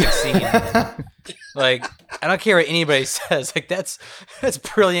fantastic scene. Like I don't care what anybody says, like that's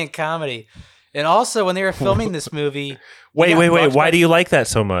brilliant comedy. And also when they were filming this movie, Wait. Why do you like that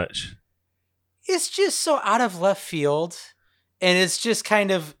so much? it's just so out of left field, and it's just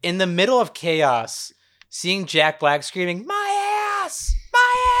kind of in the middle of chaos. Seeing Jack Black screaming my ass,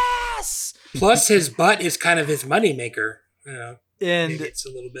 my ass. Plus, his butt is kind of his moneymaker. And maybe it's a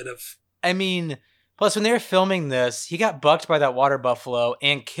little bit of. I mean, plus when they were filming this, he got bucked by that water buffalo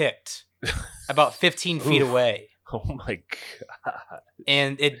and kicked about 15 feet away. Oh my god!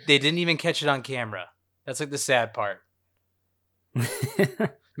 And they didn't even catch it on camera. That's like the sad part.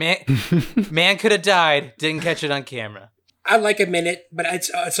 Man could have died. Didn't catch it on camera. I like a minute, but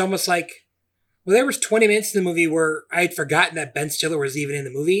it's almost like. Well, there was 20 minutes in the movie where I had forgotten that Ben Stiller was even in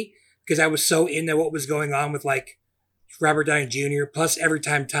the movie because I was so into what was going on with like Robert Downey Jr. Plus, every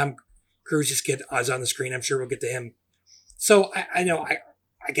time Tom Crews just is on the screen. I'm sure we'll get to him. So I know,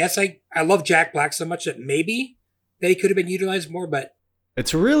 I guess I love Jack Black so much that maybe they could have been utilized more, but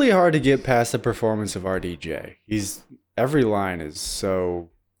It's really hard to get past the performance of RDJ. Every line is so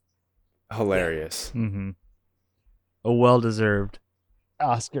hilarious. Mm-hmm. A well-deserved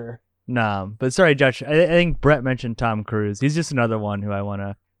Oscar nom. But sorry, Josh. I think Brett mentioned Tom Cruise. He's just another one who I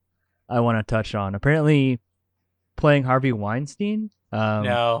wanna touch on. Apparently, playing Harvey Weinstein.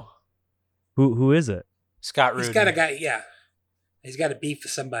 No. Who is it? Scott Rudin. he's got a guy. Yeah, he's got a beef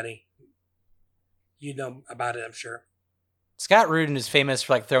with somebody. You know about it, I'm sure. Scott Rudin is famous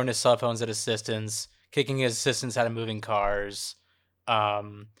for like throwing his cell phones at assistants, kicking his assistants out of moving cars,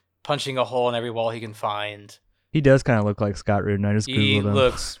 punching a hole in every wall he can find. He does kind of look like Scott Rudin. I just He googled him.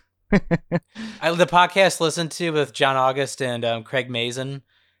 looks. The podcast I listened to with John August and Craig Mazin.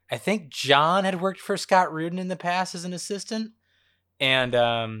 I think John had worked for Scott Rudin in the past as an assistant, and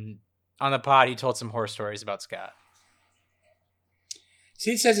on the pod he told some horror stories about Scott.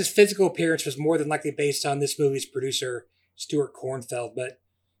 See, it says his physical appearance was more than likely based on this movie's producer, Stuart Kornfeld, but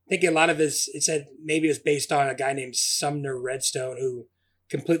I think a lot of it said maybe it was based on a guy named Sumner Redstone who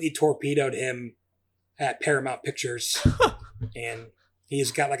completely torpedoed him at Paramount Pictures, and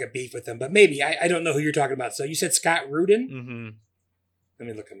he's got like a beef with them. But maybe, I don't know who you're talking about. So you said Scott Rudin? Mm-hmm. Let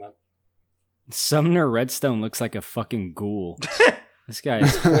me look him up. Sumner Redstone looks like a fucking ghoul. This guy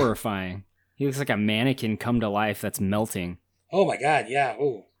is horrifying. He looks like a mannequin come to life that's melting. Oh my God, yeah.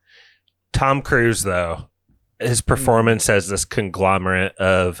 Ooh. Tom Cruise, though, his performance as this conglomerate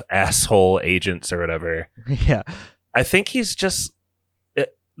of asshole agents or whatever. Yeah. I think he's just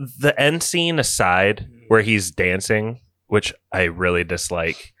the end scene aside where he's dancing, which I really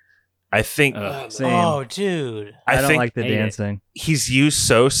dislike. I think. Same. Oh, dude. I don't think like the dancing. he's used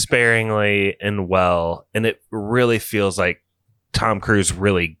so sparingly and well, and it really feels like Tom Cruise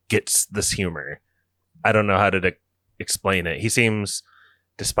really gets this humor. I don't know how to explain it. He seems,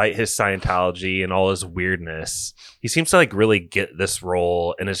 despite his Scientology and all his weirdness, he seems to like really get this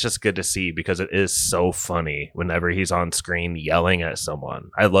role, and it's just good to see because it is so funny whenever he's on screen yelling at someone.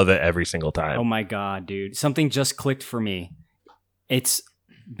 I love it every single time. Oh my God, dude. Something just clicked for me. It's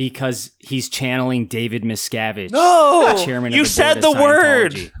because he's channeling David Miscavige. No! Chairman of You the said board the of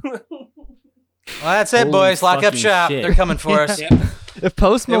word. Scientology. Well, that's it, Holy boys. Lock up fucking shop. shit. They're coming for us. If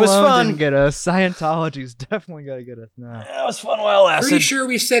Post It was Malone fun. didn't get us, Scientology's definitely got to get us now. That was fun while it Pretty lasted. sure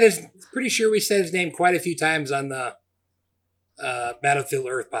we said his name quite a few times on the Battlefield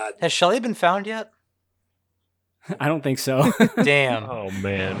Earth pod. Has Shelley been found yet? I don't think so. Damn. Oh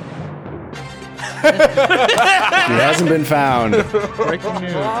man. He hasn't been found. Breaking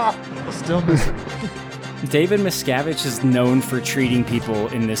news. Still missing. David Miscavige is known for treating people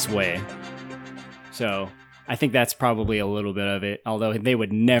in this way. So I think that's probably a little bit of it, although they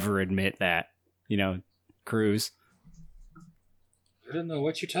would never admit that, Cruise. I don't know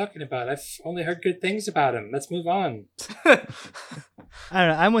what you're talking about. I've only heard good things about him. Let's move on. I don't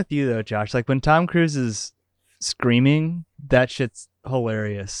know. I'm with you though, Josh. Like when Tom Cruise is screaming, that shit's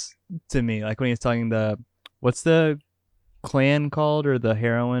hilarious to me. Like when he's talking what's the clan called, or the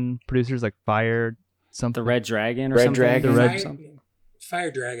heroin producers, like Fire something. The Red Dragon or Red something? Dragon? The Red Fire, something.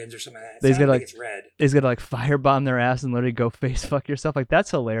 Fire Dragons or something like that. He's Sounds got like like it's red. he's gonna like firebomb their ass and literally go face fuck yourself. Like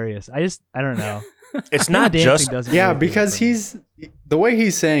that's hilarious. I don't know. It's The not dancing just doesn't Yeah, really do it because for me. the way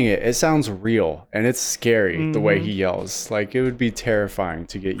he's saying it sounds real, and it's scary the way Mhm. he yells. Like it would be terrifying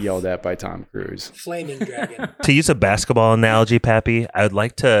to get yelled at by Tom Cruise. Flaming Dragon. to use a basketball analogy, Pappy. I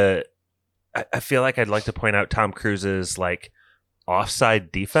feel like I'd like to point out Tom Cruise's like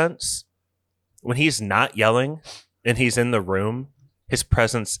offside defense. When he's not yelling and he's in the room, his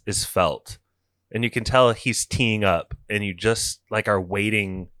presence is felt. And you can tell he's teeing up, and you just like are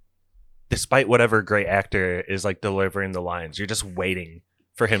waiting, despite whatever great actor is like delivering the lines, you're just waiting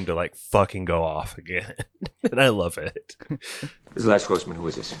for him to like fucking go off again. And I love it. This is Les Grossman. Who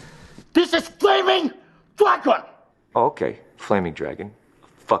is this? This is Flaming Dragon! Oh, okay. Flaming Dragon.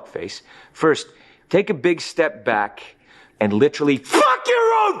 Fuckface. First, take a big step back and literally fuck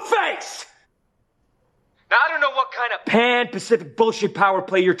your own face! Now, I don't know what kind of pan-Pacific bullshit power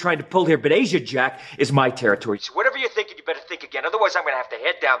play you're trying to pull here, but Asia Jack is my territory. So whatever you're thinking, you better think again. Otherwise, I'm going to have to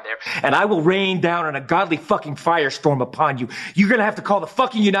head down there, and I will rain down on a godly fucking firestorm upon you. You're going to have to call the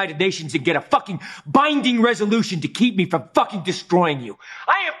fucking United Nations and get a fucking binding resolution to keep me from fucking destroying you.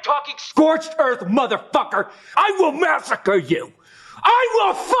 I am talking scorched earth, motherfucker. I will massacre you. I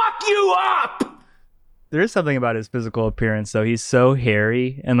will fuck you up! There is something about his physical appearance, though. He's so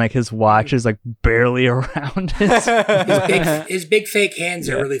hairy, and like his watch is like barely around his. His big fake hands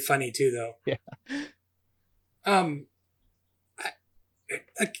are really funny too, though. Yeah.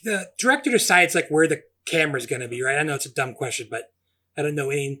 the director decides like where the camera's going to be, right? I know it's a dumb question, but I don't know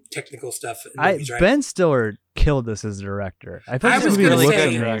any technical stuff in movies, right? Ben Stiller killed this as a director. I thought I this was movie gonna looked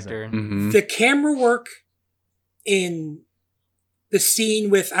say, amazing. the camera work in the scene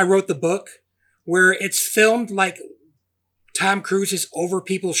with I Wrote the Book, where it's filmed like Tom Cruise is over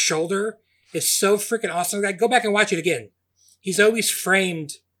people's shoulder, is so freaking awesome. Like, go back and watch it again. He's always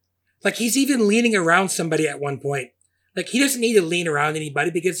framed, like he's even leaning around somebody at one point. Like he doesn't need to lean around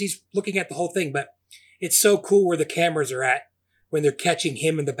anybody because he's looking at the whole thing, but it's so cool where the cameras are at when they're catching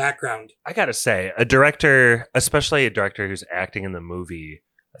him in the background. I gotta say, a director, especially a director who's acting in the movie,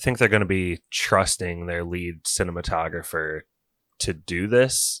 I think they're going to be trusting their lead cinematographer to do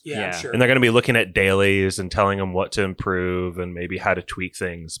this. Yeah, I'm sure. And they're going to be looking at dailies and telling them what to improve and maybe how to tweak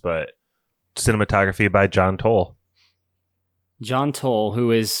things. But cinematography by John Toll. John Toll,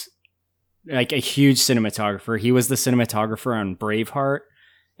 who is like a huge cinematographer. He was the cinematographer on Braveheart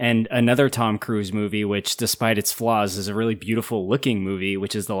and another Tom Cruise movie, which despite its flaws is a really beautiful looking movie,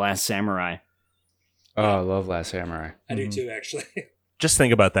 which is The Last Samurai. Oh, I love Last Samurai. I do too, actually. Just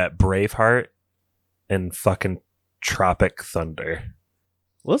think about that. Braveheart and fucking Tropic Thunder.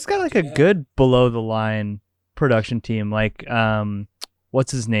 Well, it's got like a good below the line production team. Like,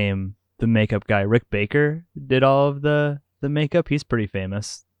 what's his name? The makeup guy, Rick Baker, did all of the makeup. He's pretty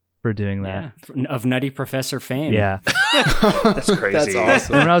famous for doing that. Yeah, of Nutty Professor fame. Yeah. That's crazy. That's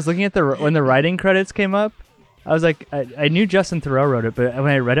awesome. When I was looking at when the writing credits came up, I was like, I knew Justin Theroux wrote it, but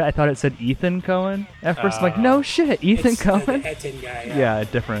when I read it, I thought it said Etan Cohen. At first, I'm like, no shit, Etan Cohen. The Etan guy. Yeah, a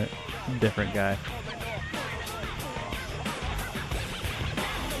different guy.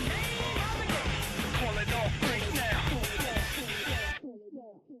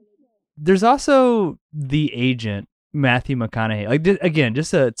 There's also the agent, Matthew McConaughey. Like again,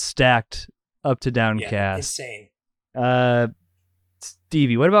 just a stacked up to down cast. Insane.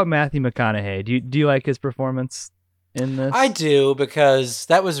 Stevie, what about Matthew McConaughey? Do you like his performance in this? I do, because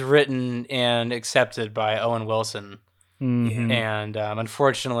that was written and accepted by Owen Wilson. Mm-hmm. And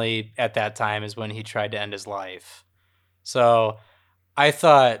unfortunately, at that time is when he tried to end his life. So I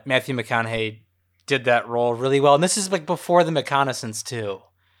thought Matthew McConaughey did that role really well. And this is like before The Reconnaissance, too.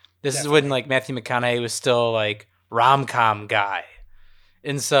 This is when like Matthew McConaughey was still like rom-com guy.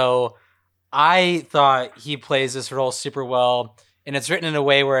 And so I thought he plays this role super well. And it's written in a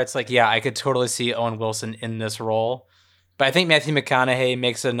way where it's like, yeah, I could totally see Owen Wilson in this role. But I think Matthew McConaughey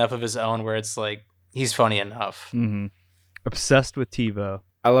makes it enough of his own where it's like, he's funny enough. Mm-hmm. Obsessed with TiVo.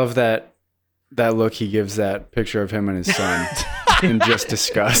 I love that look he gives that picture of him and his son in just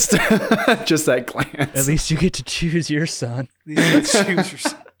disgust. Just that glance. At least you get to choose your son.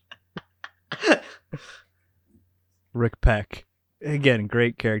 Rick Peck. Again,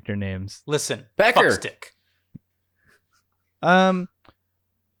 great character names. Listen, Becker. Fuckstick.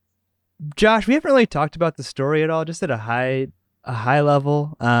 Josh, we haven't really talked about the story at all, just at a high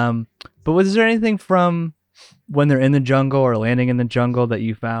level. But was there anything from when they're in the jungle or landing in the jungle that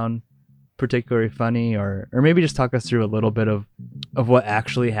you found particularly funny, or maybe just talk us through a little bit of what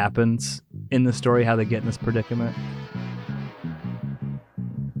actually happens in the story, how they get in this predicament?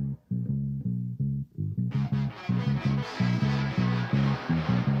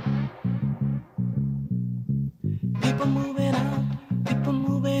 People moving out, people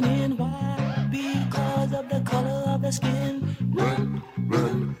moving in. Why? Because of the color of the skin. Run,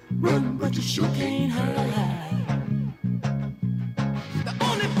 run, run, but you sure can't hide. The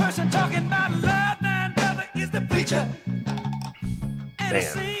only person talking about love and brother is the preacher.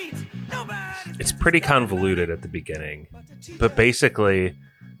 Man, it's pretty convoluted at the beginning, but basically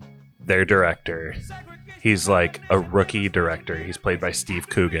their director, he's like a rookie director. He's played by Steve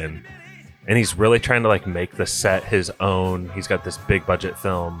Coogan. And he's really trying to like make the set his own. He's got this big budget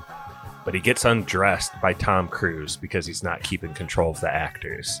film, but he gets undressed by Tom Cruise because he's not keeping control of the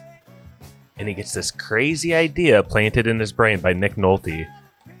actors. And he gets this crazy idea planted in his brain by Nick Nolte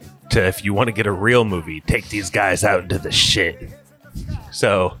to, if you want to get a real movie, take these guys out into the shit.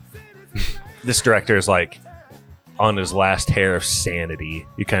 So this director is like on his last hair of sanity.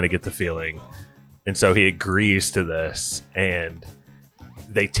 You kind of get the feeling. And so he agrees to this, and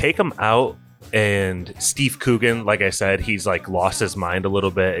they take him out, and Steve Coogan, like I said, he's like lost his mind a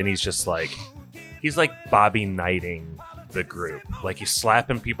little bit, and he's like Bobby Knighting the group. Like he's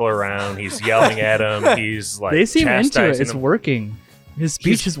slapping people around, he's yelling at them, he's like they seem into it. It's them. working. His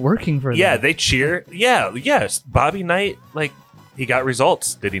speech is working for them. Yeah, they cheer. Yeah, yes. Bobby Knight, like he got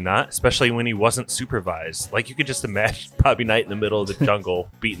results, did he not? Especially when he wasn't supervised. Like you could just imagine Bobby Knight in the middle of the jungle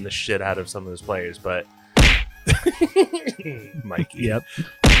beating the shit out of some of his players, but Mikey. Yep.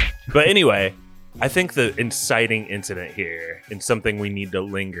 But anyway, I think the inciting incident here, and something we need to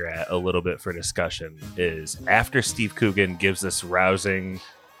linger at a little bit for discussion, is after Steve Coogan gives this rousing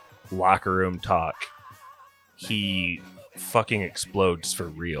locker room talk, he fucking explodes for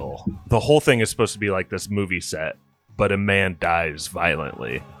real. The whole thing is supposed to be like this movie set, but a man dies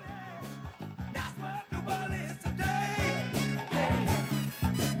violently.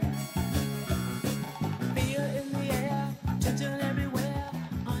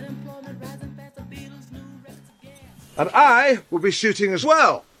 And I will be shooting as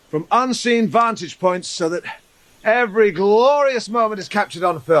well, from unseen vantage points, so that every glorious moment is captured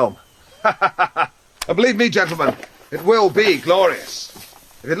on film. And believe me, gentlemen, it will be glorious.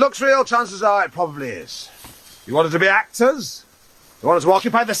 If it looks real, chances are it probably is. You wanted to be actors? You wanted to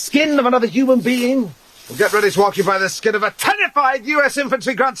occupy the skin of another human being? Well, get ready to occupy the skin of a terrified US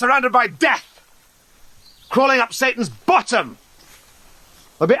infantry grunt surrounded by death, crawling up Satan's bottom.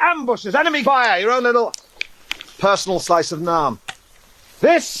 There'll be ambushes, enemy fire, your own little personal slice of naan.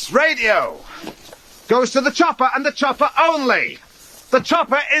 This radio goes to the chopper and the chopper only. The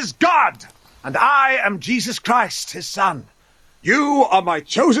chopper is God, and I am Jesus Christ, his son. You are my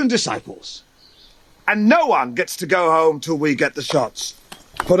chosen disciples, and no one gets to go home till we get the shots.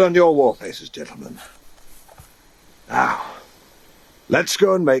 Put on your war faces, gentlemen. Now, let's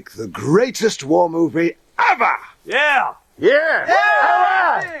go and make the greatest war movie ever! Yeah! Yeah!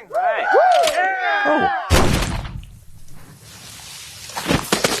 Yeah! Right. Yeah! Oh.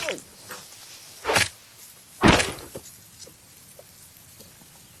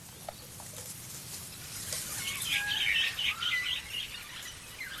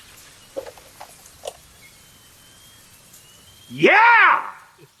 Yeah!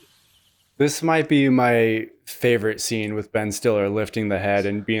 This might be my favorite scene with Ben Stiller lifting the head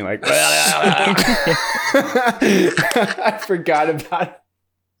and being like, I forgot about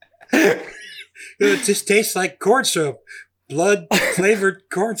it. It just tastes like corn syrup. Blood flavored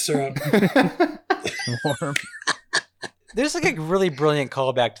corn syrup. There's like a really brilliant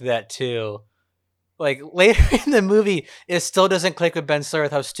callback to that too. Like later in the movie, it still doesn't click with Ben Stiller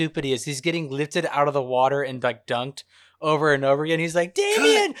with how stupid he is. He's getting lifted out of the water and like dunked over and over again. He's like,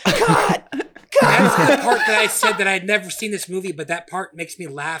 Damien, cut! That's the part that I said that I had never seen this movie, but that part makes me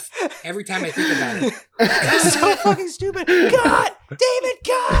laugh every time I think about it. It's so fucking stupid. God! Damn it,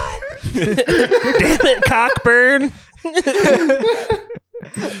 God! Damn it, Cockburn!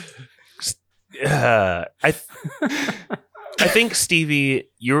 I think,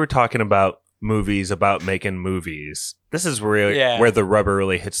 Stevie, you were talking about movies about making movies. This is where the rubber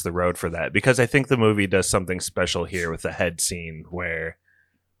really hits the road for that, because I think the movie does something special here with the head scene where,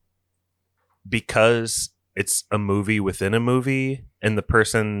 because it's a movie within a movie and the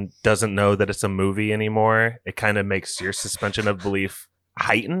person doesn't know that it's a movie anymore, it kind of makes your suspension of belief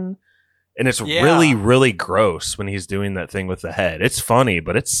heighten. And it's really, really gross when he's doing that thing with the head. It's funny,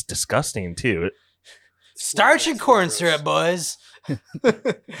 but it's disgusting too. Starch and corn syrup, boys.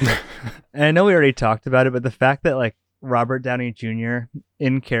 And I know we already talked about it, but the fact that like Robert Downey Jr.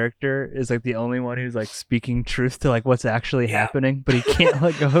 in character is like the only one who's like speaking truth to like what's actually happening, but he can't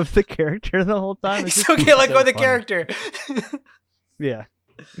let go of the character the whole time. He still can't let go of the character. Yeah.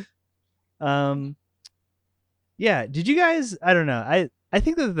 Yeah. Did you guys? I don't know. I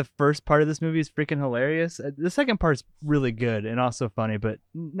think that the first part of this movie is freaking hilarious. The second part's really good and also funny, but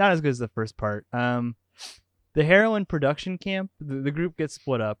not as good as the first part. The heroin production camp, the group gets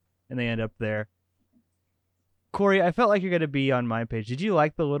split up and they end up there. Corey, I felt like you're going to be on my page. Did you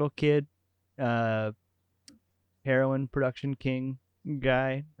like the little kid heroin production king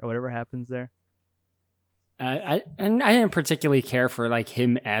guy or whatever happens there? I didn't particularly care for like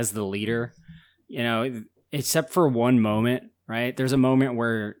him as the leader, you know, except for one moment, right? There's a moment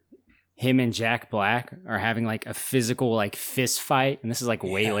where him and Jack Black are having like a physical like fist fight. And this is like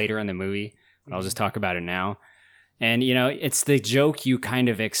way later in the movie. I'll just talk about it now. And, you know, it's the joke you kind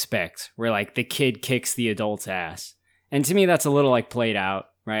of expect where like the kid kicks the adult's ass. And to me, that's a little like played out,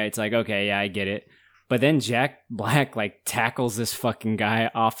 right? It's like, okay, yeah, I get it. But then Jack Black like tackles this fucking guy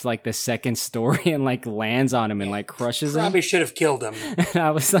off like the second story and like lands on him and like crushes him. Probably should have killed him. And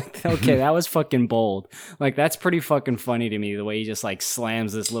I was like, okay, that was fucking bold. Like, that's pretty fucking funny to me, the way he just like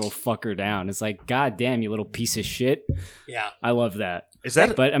slams this little fucker down. It's like, God damn, you little piece of shit. Yeah. I love that. Is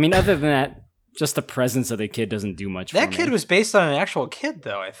that? But I mean, other than that, just the presence of the kid doesn't do much for me. That kid was based on an actual kid,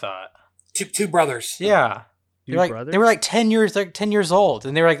 though, I thought. Two brothers. Yeah. They were like 10 years old,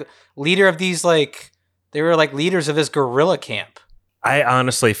 and they were like leader of these they were like leaders of this guerrilla camp. I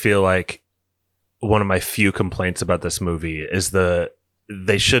honestly feel like one of my few complaints about this movie is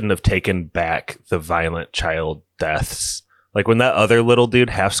they shouldn't have taken back the violent child deaths Like when that other little dude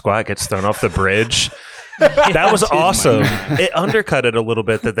half squat gets thrown off the bridge. That was awesome. It undercut it a little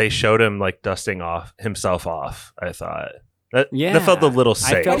bit that they showed him like dusting himself off. I thought that felt a little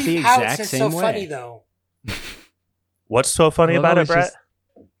safe. I felt the exact same so way. funny though. What's so funny about it, Brett?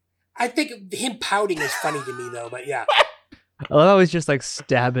 I think him pouting is funny to me though, but yeah. I love how he's just like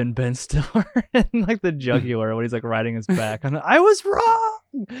stabbing Ben Stiller in like the jugular when he's like riding his back. I was wrong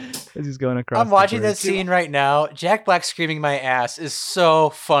as he's going across. I'm watching that scene right now. Jack Black screaming my ass is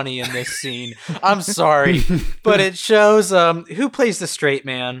so funny in this scene. I'm sorry, but it shows who plays the straight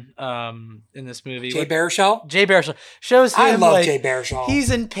man in this movie. Jay Baruchel. Jay Baruchel shows him. I love like, Jay Baruchel.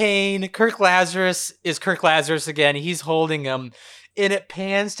 He's in pain. Kirk Lazarus is Kirk Lazarus again. He's holding him, and it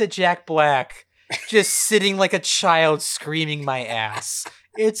pans to Jack Black. Just sitting like a child screaming my ass.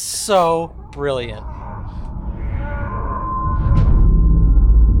 It's so brilliant.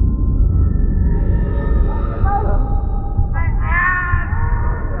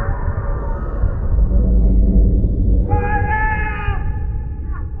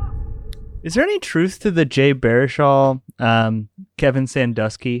 Is there any truth to the Jay Baruchel, Kevin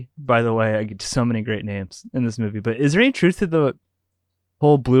Sandusky? By the way, I get so many great names in this movie, but is there any truth to the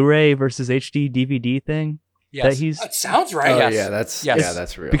whole Blu-ray versus HD DVD thing? Yes. That sounds right. Oh, yeah, that's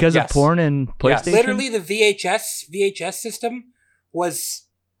real. Because of porn and PlayStation? Literally, the VHS system was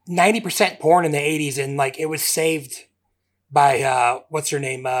 90% porn in the 80s, and like it was saved by what's her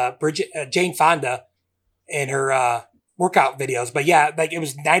name, Jane Fonda, and her workout videos. But yeah, like it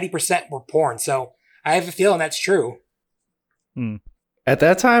was 90% were porn. So I have a feeling that's true. At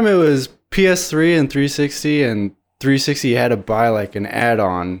that time, it was PS3 and 360, and 360 you had to buy like an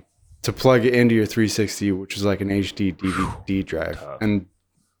add-on to plug it into your 360, which was like an HD DVD drive. And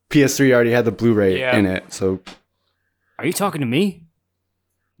PS3 already had the Blu-ray in it. So, are you talking to me?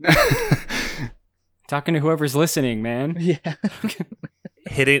 Talking to whoever's listening, man. Yeah.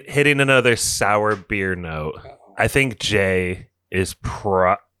 hitting another sour beer note. I think Jay is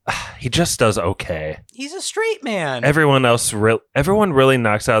he just does okay. He's a straight man. Everyone really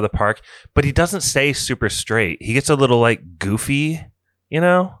knocks out of the park, but he doesn't stay super straight. He gets a little like goofy, you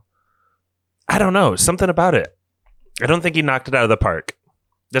know? I don't know. Something about it. I don't think he knocked it out of the park.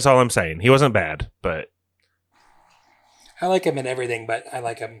 That's all I'm saying. He wasn't bad, but I like him in everything, but I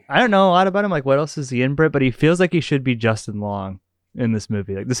like him. I don't know a lot about him. Like, what else is he in, Britt? But he feels like he should be Justin Long in this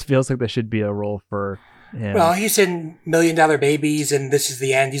movie. Like, this feels like there should be a role for him. Well, he's in $1 Million Babies, and This Is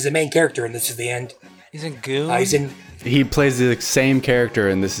the End. He's the main character, and This Is the End. He's in Goon. He plays the same character,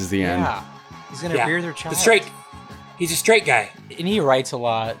 and This Is the End. Yeah. He's gonna rear their child. He's a straight guy. And he writes a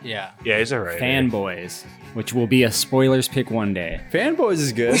lot. Yeah. Yeah, he's alright. Fanboys, which will be a spoilers pick one day. Fanboys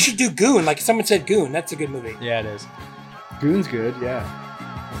is good. We should do Goon. Like someone said Goon. That's a good movie. Yeah, it is. Goon's good, yeah.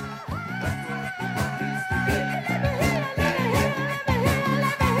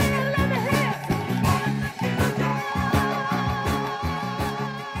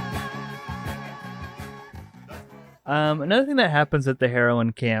 Another thing that happens at the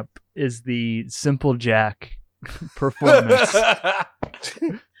heroin camp is the Simple Jack performance,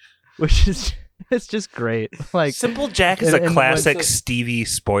 which is it's just great. Like Simple Jack is a classic Stevie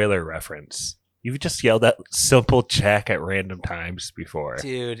spoiler reference. You've just yelled at Simple Jack at random times before,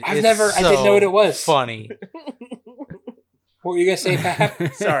 dude. I didn't know what it was. Funny. What were you gonna say,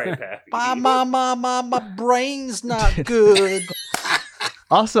 Pat? Sorry, Pat. My brain's not good.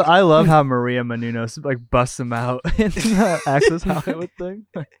 Also, I love how Maria Menounos like busts him out in the Access Hollywood thing.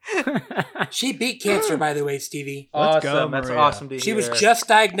 She beat cancer, by the way, Stevie. Let's go, That's Maria. awesome to hear. She was just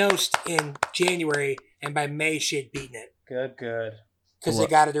diagnosed in January, and by May she had beaten it. Good. Because they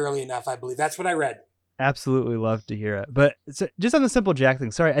got it early enough, I believe. That's what I read. Absolutely love to hear it. But just on the Simple Jack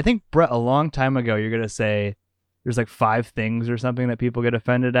thing, sorry, I think, Brett, a long time ago, you're going to say there's like 5 things or something that people get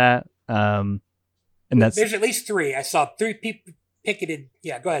offended at. And There's at least 3. I saw 3 people picketed.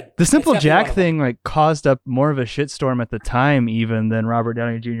 Yeah, go ahead. The Simple Jack thing like caused up more of a shitstorm at the time even than Robert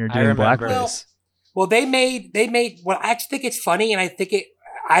Downey Jr. doing blackface. Well, they made well, I actually think it's funny, and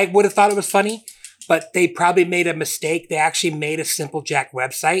I would have thought it was funny, but they probably made a mistake. They actually made a Simple Jack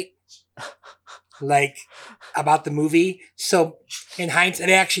website like about the movie. So in hindsight,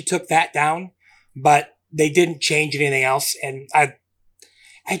 they actually took that down, but they didn't change anything else. And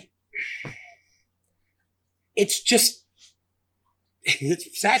it's just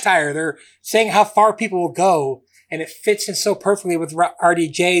it's satire. They're saying how far people will go, and it fits in so perfectly with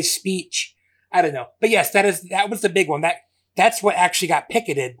RDJ's speech. I don't know, but yes, that was the big one. That's what actually got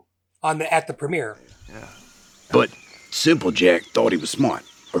picketed at the premiere. Yeah. But Simple Jack thought he was smart,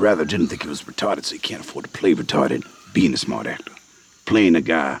 or rather didn't think he was retarded, so he can't afford to play retarded, being a smart actor. Playing a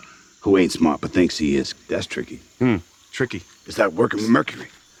guy who ain't smart but thinks he is, that's tricky. Tricky. It's like working with mercury.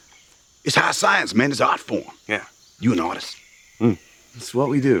 It's high science, man. It's art form. Yeah. You an artist. That's what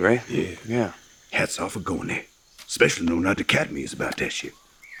we do, right? Yeah. Yeah. Hats off for going there. Especially knowing how the Academy is about that shit.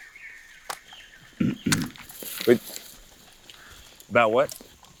 Wait. About what?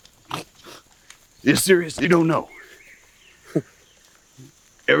 You're serious? You don't know.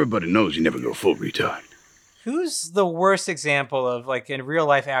 Everybody knows you never go full retard. Who's the worst example of like a real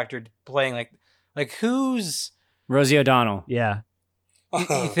life actor playing like who's Rosie O'Donnell. Yeah.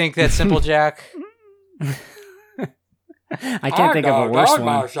 You think that's Simple Jack? I can't think of a worse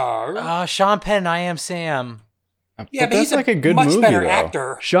one. Sean Penn, I Am Sam. Yeah, but he's like a good much movie, better though.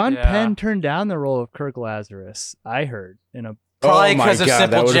 actor. Sean Yeah. Penn turned down the role of Kirk Lazarus, I heard, in a Probably Oh my because of God,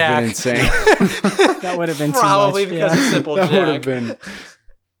 Simple that would have Jack. been insane. That would have been Probably too much. because of Simple That would have Jack. been.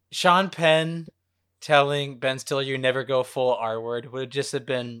 Sean Penn telling Ben Stiller you never go full R word would just have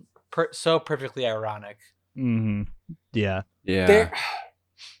been so perfectly ironic. Mm-hmm. Yeah. Yeah.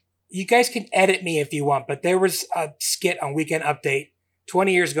 You guys can edit me if you want, but there was a skit on Weekend Update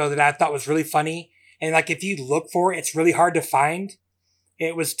 20 years ago that I thought was really funny. And like, if you look for it, it's really hard to find.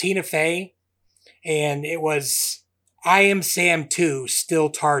 It was Tina Fey, and it was I Am Sam 2, Still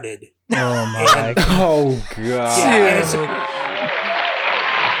Tarded. Oh my. Oh God. Yeah, and it's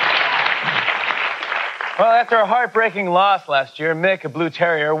Well, after a heartbreaking loss last year, Mick, a blue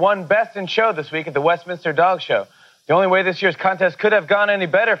terrier, won Best in Show this week at the Westminster Dog Show. The only way this year's contest could have gone any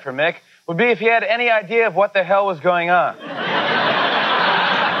better for Mick would be if he had any idea of what the hell was going on.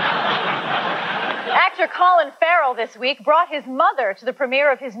 Actor Colin Farrell this week brought his mother to the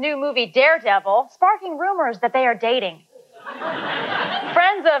premiere of his new movie Daredevil, sparking rumors that they are dating.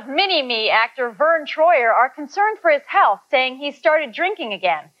 Friends of Mini-Me actor Vern Troyer are concerned for his health, saying he's started drinking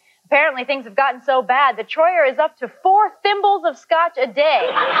again. Apparently things have gotten so bad that Troyer is up to 4 thimbles of scotch a day.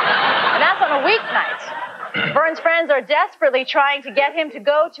 And that's on a weeknight. Vern's friends are desperately trying to get him to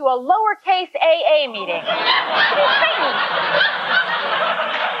go to a lowercase AA meeting.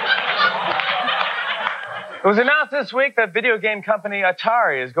 It was announced this week that video game company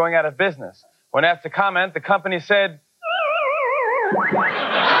Atari is going out of business. When asked to comment, the company said,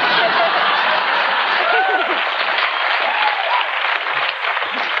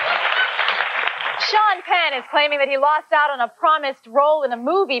 Sean Penn is claiming that he lost out on a promised role in a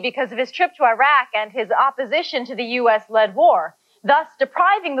movie because of his trip to Iraq and his opposition to the U.S.-led war, thus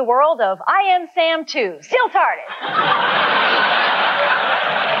depriving the world of I Am Sam 2, Still Tarded.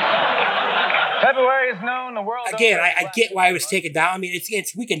 February is known the world again, over. I get why it was taken down. I mean,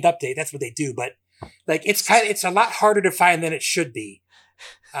 it's Weekend Update. That's what they do, but like it's a lot harder to find than it should be.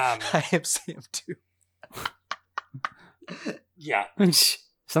 I Am Sam 2. Yeah.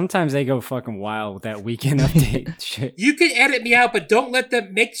 Sometimes they go fucking wild with that Weekend Update shit. You can edit me out, but don't let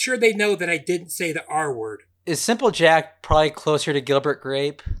them make sure they know that I didn't say the R word. Is Simple Jack probably closer to Gilbert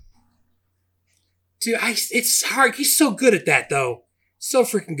Grape? Dude, it's hard. He's so good at that, though. So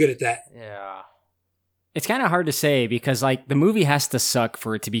freaking good at that. Yeah. It's kind of hard to say because like the movie has to suck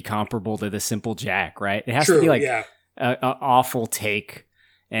for it to be comparable to the Simple Jack, right? It has to be like yeah. a awful take.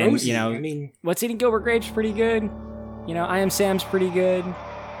 And Rosie, you know, I mean, What's Eating Gilbert Grape's pretty good. You know, I Am Sam's pretty good.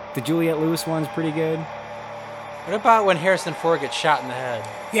 The Juliette Lewis one's pretty good. What about when Harrison Ford gets shot in the head?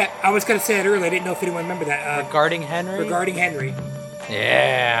 Yeah, I was going to say that earlier. I didn't know if anyone remembered that. Regarding Henry? Regarding Henry.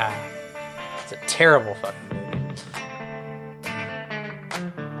 Yeah. It's a terrible fucking movie.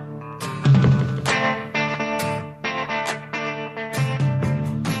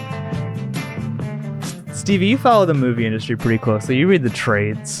 Stevie, you follow the movie industry pretty closely. You read the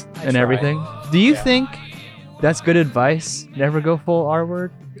trades and try. everything. Do you think that's good advice? Never go full R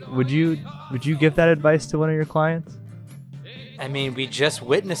word? Would you give that advice to one of your clients? I mean, we just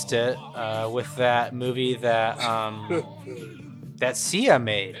witnessed it with that movie that that Sia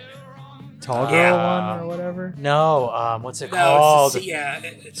made. Tall Girl one or whatever? No, what's it No, called?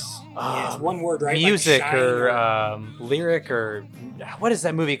 it's one word, right? Music like or lyric or what is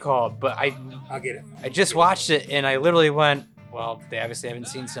that movie called? But I'll get it. I just watched it and I literally went, well, they obviously haven't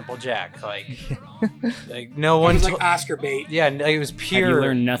seen Simple Jack. Like no one. It was like Oscar bait. Yeah, it was pure. Have you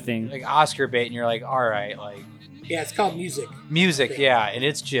learned nothing? Like Oscar bait, and you're like, all right, like. Yeah, it's called Music. Music, yeah, and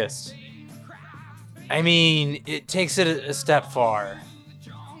it's just. I mean, it takes it a step far.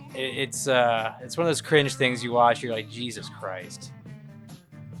 It's one of those cringe things you watch. You're like, Jesus Christ.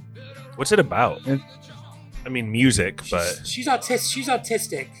 What's it about? I mean, music, but She's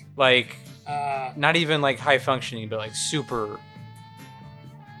autistic. Like, not even like high functioning, but like super.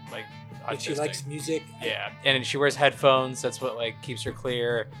 Like, But she autistic. likes music. Yeah, and she wears headphones. That's what like keeps her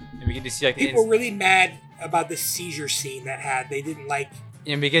clear. And we get to see like People were really mad about the seizure scene they didn't like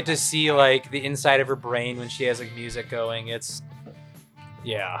And we get to see like the inside of her brain when she has like music going. It's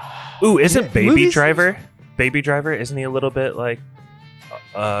Ooh, isn't Baby movies- Driver? Baby Driver, isn't he a little bit like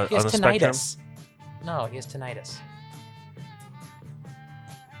he on has the spectrum? tinnitus. No, he has tinnitus.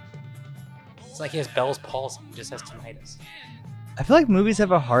 It's like he has Bell's palsy. He just has tinnitus. I feel like movies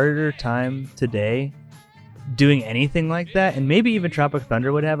have a harder time today doing anything like that, and maybe even Tropic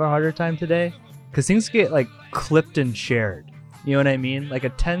Thunder would have a harder time today because things get like clipped and shared. You know what I mean? Like a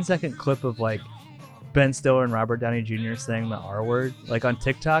 10-second clip of like Ben Stiller and Robert Downey Jr. saying the R word, like on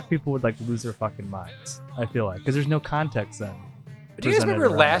TikTok, people would like lose their fucking minds. I feel like because there's no context then. Do you guys presented remember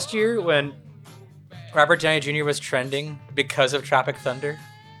around last year when Robert Downey Jr. was trending because of Tropic Thunder?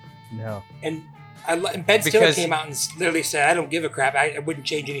 it. No. And Ben Stiller came out and literally said, "I don't give a crap. I wouldn't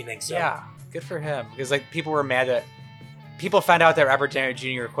change anything." So Yeah, good for him. Because like people were mad that people found out that Robert Downey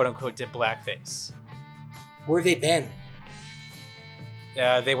Jr. quote unquote did blackface. where have they been?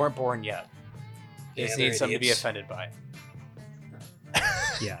 They weren't born yet. They just they're need something to be idiots. offended by.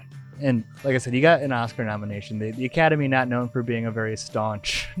 Yeah. And like I said, you got an Oscar nomination. The Academy not known for being a very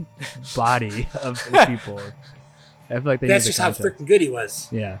staunch body of people. I feel like they That's need just the how context. freaking good he was.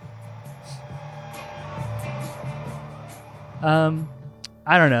 Yeah.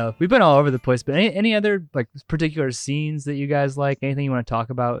 I don't know. We've been all over the place, but any other like particular scenes that you guys like? Anything you want to talk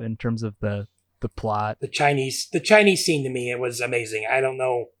about in terms of the plot? The Chinese scene to me, it was amazing. I don't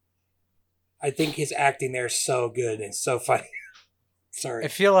know. I think his acting there is so good and so funny. Sorry, I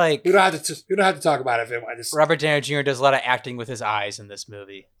feel like we don't have to talk about it. I just Robert Downey Jr. does a lot of acting with his eyes in this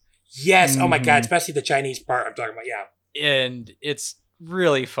movie. yes. Oh my god, especially the Chinese part I'm talking about. Yeah. And it's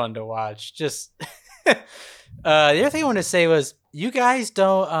really fun to watch. Just the other thing I want to say was you guys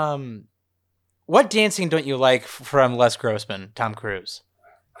don't what dancing don't you like from Les Grossman, Tom Cruise?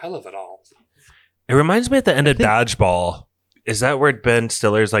 I love it all. It reminds me at the end of Dodgeball. Is that where Ben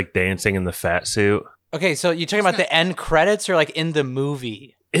Stiller's like dancing in the fat suit? Okay, so you talking about the end credits or like in the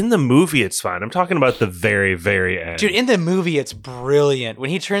movie? In the movie, it's fine. I'm talking about the very, very end. Dude, in the movie, it's brilliant. When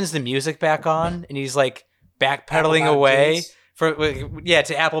he turns the music back on and he's like backpedaling Apple-bottom away jeans.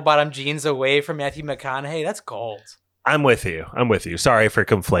 to apple bottom jeans away from Matthew McConaughey, that's gold. I'm with you. Sorry for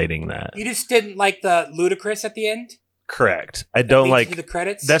conflating that. You just didn't like the ludicrous at the end. Correct. I don't leads like you to the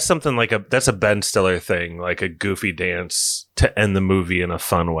credits? That's something like that's a Ben Stiller thing, like a goofy dance to end the movie in a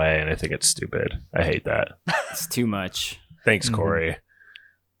fun way, and I think it's stupid. I hate that. It's too much. Thanks, Corey.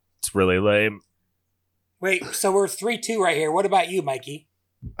 It's really lame. Wait, so we're 3-2 right here. What about you, Mikey?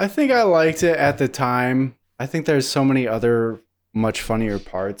 I think I liked it at the time. I think there's so many other much funnier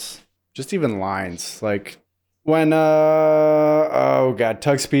parts. Just even lines like when oh god,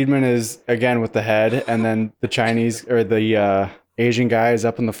 Tug Speedman is again with the head, and then the Chinese or the Asian guy is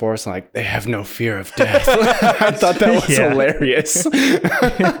up in the forest and like they have no fear of death. I thought that was hilarious.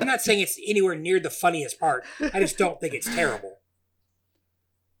 I'm not saying it's anywhere near the funniest part. I just don't think it's terrible.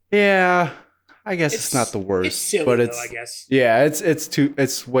 Yeah, I guess it's not the worst, it's silly, but though, it's I guess. yeah,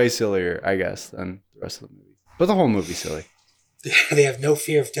 it's way sillier, I guess, than the rest of the movie. But the whole movie's silly. They have no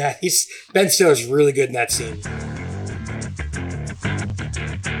fear of death. Ben Stiller's really good in that scene.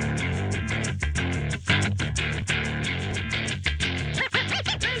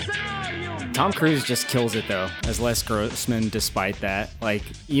 Tom Cruise just kills it though, as Les Grossman, despite that. Like,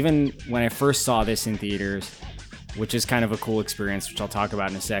 even when I first saw this in theaters, which is kind of a cool experience, which I'll talk about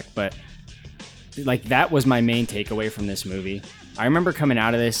in a sec, but like that was my main takeaway from this movie. I remember coming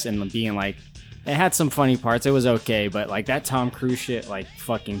out of this and being like, it had some funny parts, it was okay, but like that Tom Cruise shit like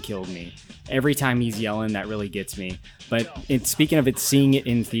fucking killed me. Every time he's yelling, that really gets me. But speaking of it, seeing it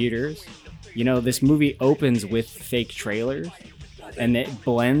in theaters, you know, this movie opens with fake trailers, and it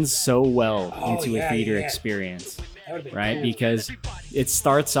blends so well into a theater experience, right? Cool. Because it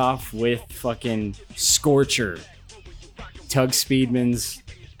starts off with fucking Scorcher, Tug Speedman's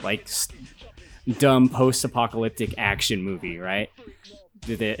like dumb post-apocalyptic action movie, right?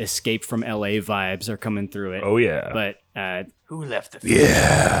 The Escape from LA vibes are coming through it. Oh yeah. But who left the film?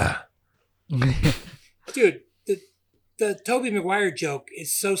 Yeah. Dude, the Tobey Maguire joke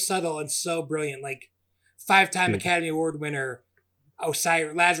is so subtle and so brilliant. Like 5-time Academy Award winner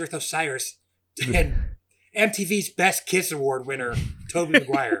Lazarus Osiris and MTV's Best Kiss Award winner Tobey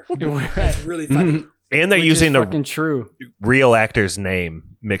Maguire. That's really funny. And they're using fucking true real actor's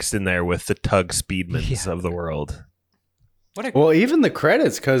name mixed in there with the Tug Speedmans of the world. Well, even the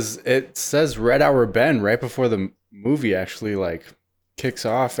credits, because it says Red Hour Ben right before the movie actually like kicks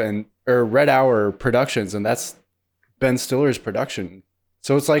off, or Red Hour Productions, and that's Ben Stiller's production.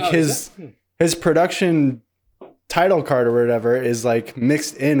 So it's like his production title card or whatever is like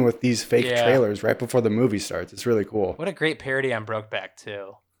mixed in with these fake Yeah. trailers right before the movie starts. It's really cool. What a great parody on Brokeback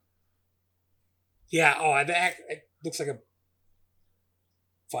too. Yeah. Oh, it looks like a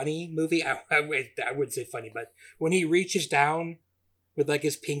funny movie. I wouldn't say funny, but when he reaches down with like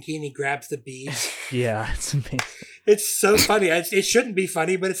his pinky and he grabs the beads, Yeah, it's amazing. it's so funny. It shouldn't be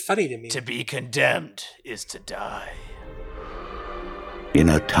funny, but it's funny to me. To be condemned is to die. In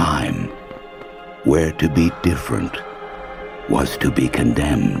a time where to be different was to be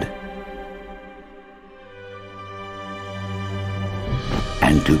condemned,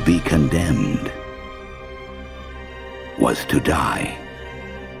 and to be condemned was to die.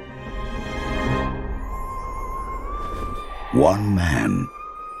 One man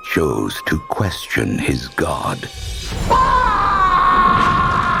chose to question his God.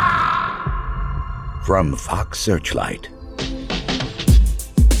 From Fox Searchlight.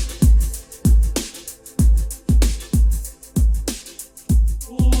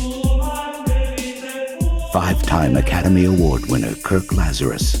 Five-time Academy Award winner Kirk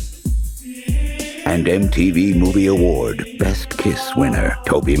Lazarus. And MTV Movie Award Best Kiss winner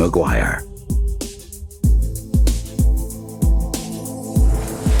Tobey Maguire.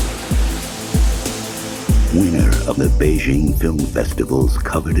 Winner of the Beijing Film Festival's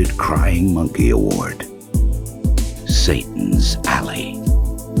coveted Crying Monkey Award. Satan's Alley.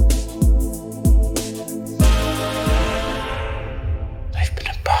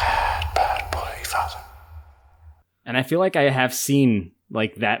 And I feel like I have seen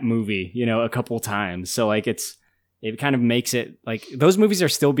like that movie, a couple times. So like it kind of makes it like those movies are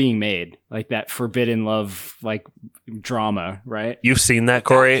still being made, like that forbidden love, like drama, right? You've seen that,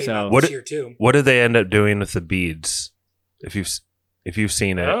 Corey? So What did they end up doing with the beads? If you've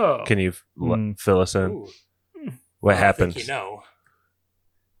seen it, can you fill us in? Ooh. What I happens? think you know.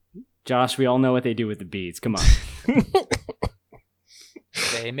 Josh, we all know what they do with the beads. Come on.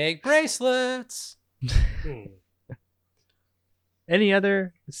 They make bracelets. Any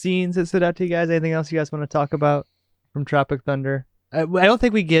other scenes that stood out to you guys? Anything else you guys want to talk about from Tropic Thunder? I don't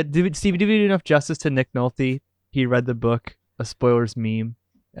think we get... Stevie, did we do enough justice to Nick Nolte? He read the book, a spoilers meme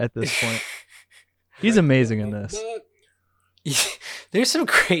at this point. He's amazing in this. There's some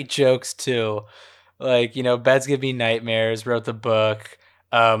great jokes too. Like, Beds Give Me Nightmares, wrote the book.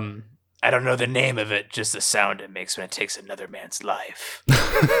 I don't know the name of it, just the sound it makes when it takes another man's life.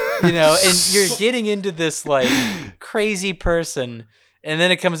 And you're getting into this like crazy person, and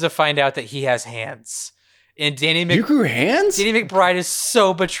then it comes to find out that he has hands. And You grew hands? Danny McBride is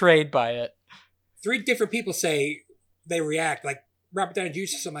so betrayed by it. 3 different people say they react. Like Robert Downey Jr.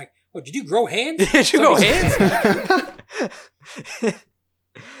 says, I'm like, oh, did you grow hands? Did you grow hands?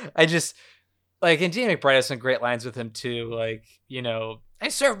 I just and Danny McBride has some great lines with him too. Like, I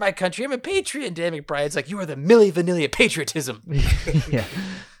serve my country. I'm a patriot. And Danny McBride's like, you are the Milli Vanilli of patriotism. Yeah.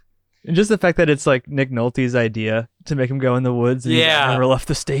 And just the fact that it's like Nick Nolte's idea to make him go in the woods and he's never left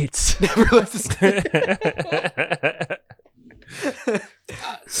the States. Never left the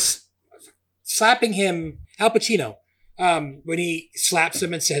States. Slapping him, Al Pacino, when he slaps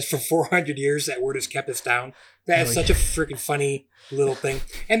him and says, for 400 years, that word has kept us down. That is such a freaking funny little thing.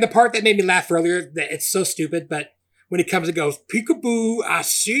 And the part that made me laugh earlier, that it's so stupid, but when he comes and goes, peekaboo, I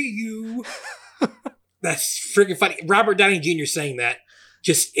see you. That's freaking funny. Robert Downey Jr. saying that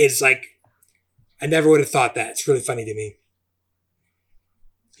just is like, I never would have thought that. It's really funny to me.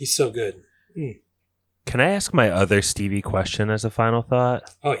 He's so good. Can I ask my other Stevie question as a final thought?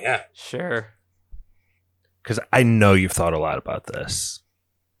 Oh, yeah. Sure. Because I know you've thought a lot about this.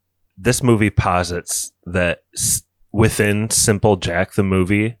 This movie posits that within Simple Jack the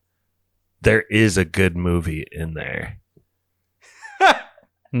movie, there is a good movie in there.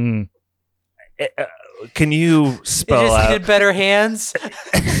 Can you spell it just out? needed better hands.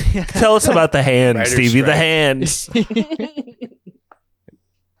 Tell us about the hands, Writer's Stevie. strike. The hands.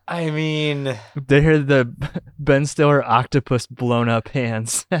 I mean, They hear the Ben Stiller octopus blown up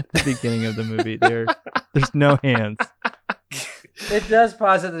hands at the beginning of the movie. There's no hands. it does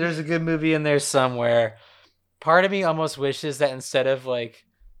posit that there's a good movie in there somewhere. Part of me almost wishes that instead of like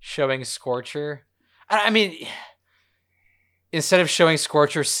showing Scorcher, I mean, instead of showing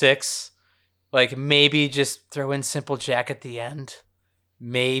Scorcher 6, like maybe just throw in Simple Jack at the end,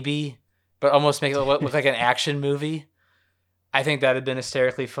 maybe, but almost make it look like an action movie. I think that'd have been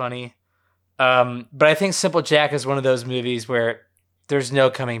hysterically funny. But I think Simple Jack is one of those movies where there's no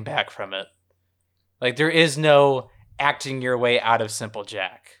coming back from it. Like there is no acting your way out of Simple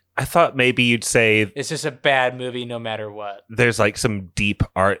Jack. I thought maybe you'd say It's just a bad movie no matter what. there's like some deep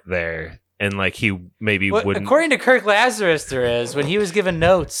art there, and like he maybe Well, wouldn't. according to Kirk Lazarus, there is when he was given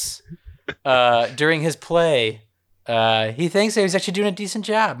notes during his play He thinks he was actually doing a decent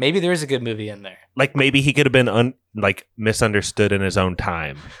job. Maybe there is a good movie in there. Like maybe he could have been misunderstood in his own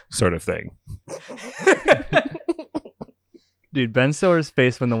time, sort of thing. Dude, Ben Stiller's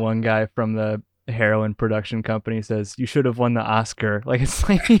face when the one guy from the heroin production company says, "You should have won the Oscar." Like, it's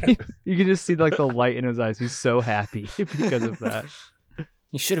like you can just see like the light in his eyes. He's so happy because of that.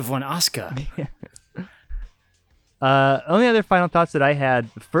 You should have won Oscar. Only other final thoughts that I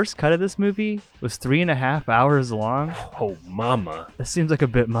had, the first cut of this movie was 3.5 hours long. Oh, mama. That seems like a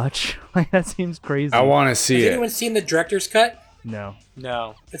bit much. Like, that seems crazy. I want to see Has it. anyone seen the director's cut? No.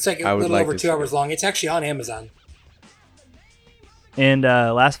 No. It's like a little over 2 hours long. It's actually on Amazon. And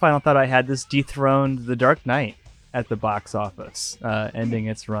last final thought I had, this dethroned The Dark Knight at the box office, ending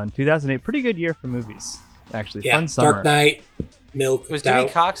its run. 2008, pretty good year for movies, actually. Yeah, Fun summer. Dark Knight, Milk. Was Dewey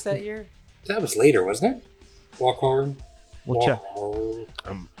Cox that year? That was later, wasn't it? Walk Hard. We'll check.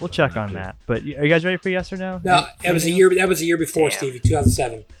 We'll check on that. But are you guys ready for yes or no? No, it was a year. That was a year before, Stevie,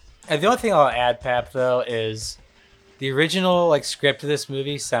 2007. And the only thing I'll add, Pap, though, is the original script of this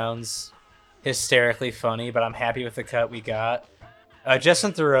movie sounds hysterically funny, but I'm happy with the cut we got.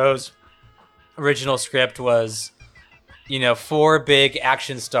 Justin Theroux's original script was, 4 big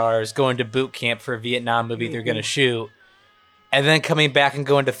action stars going to boot camp for a Vietnam movie they're going to shoot, and then coming back and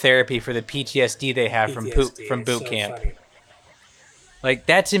going to therapy for the PTSD they have from boot camp. Funny. Like,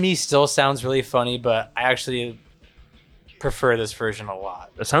 that to me still sounds really funny, but I actually prefer this version a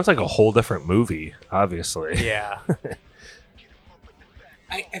lot. It sounds like a whole different movie, obviously. Yeah.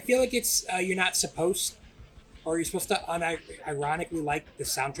 I feel like it's you're not supposed, or you're supposed to unironically like the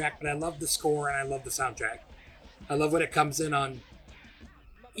soundtrack, but I love the score and I love the soundtrack. I love when it comes in on,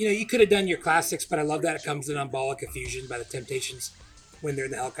 you could have done your classics, but I love that it comes in on Ball of Confusion by the Temptations when they're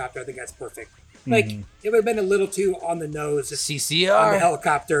in the helicopter. I think that's perfect. Like, it would have been a little too on the nose. CCR. On the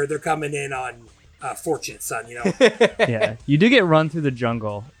helicopter, they're coming in on Fortunate Son, Yeah, you do get run through the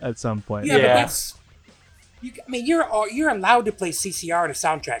jungle at some point. Yeah, but that's... you're allowed to play CCR in a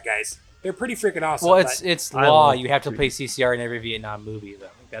soundtrack, guys. They're pretty freaking awesome. Well, it's law. You have to play CCR in every Vietnam movie, though.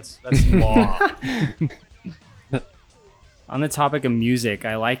 That's law. On the topic of music,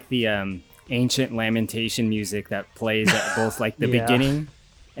 I like the ancient lamentation music that plays at both the beginning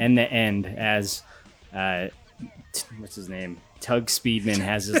and the end as what's his name? Tug Speedman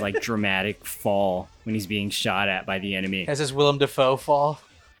has his dramatic fall when he's being shot at by the enemy. Has his Willem Dafoe fall?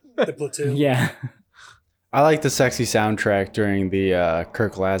 The platoon. Yeah. I like the sexy soundtrack during the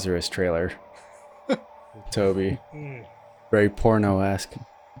Kirk Lazarus trailer. Toby. Very porno-esque.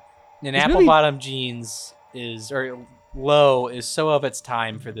 And Apple Bottom Jeans is so of its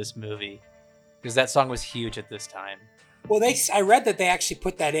time for this movie. Because that song was huge at this time. Well, I read that they actually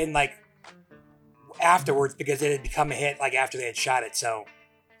put that in afterwards because it had become a hit after they had shot it. So,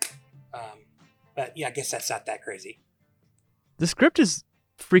 but yeah, I guess that's not that crazy. The script is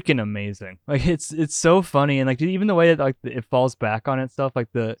freaking amazing. It's so funny, and even the way that it falls back on itself,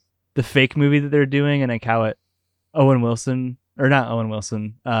 the fake movie that they're doing, and how Matthew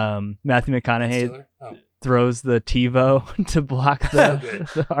McConaughey throws the TiVo to block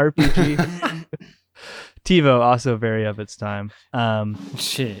the RPG. TiVo also very of its time.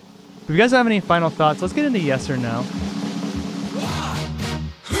 Shit. If you guys have any final thoughts, let's get into yes or no.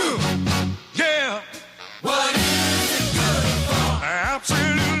 Yeah. What is it good for?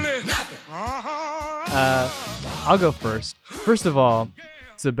 Absolutely nothing. I'll go first. First of all,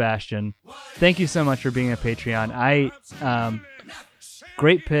 Sebastian, thank you so much for being a Patreon.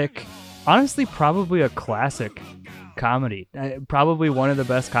 Great pick. Honestly, probably a classic comedy. Probably one of the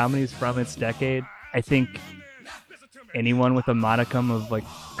best comedies from its decade. I think anyone with a modicum of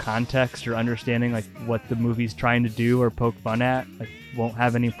context or understanding what the movie's trying to do or poke fun at won't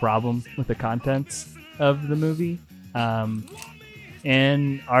have any problem with the contents of the movie. And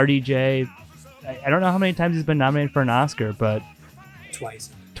RDJ, I don't know how many times he's been nominated for an Oscar, but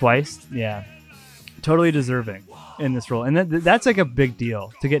twice, yeah, totally deserving in this role. And that's a big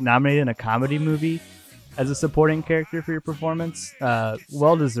deal to get nominated in a comedy movie as a supporting character for your performance.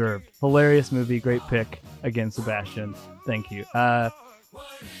 Well deserved. Hilarious movie. Great pick. Again, Sebastian. Thank you.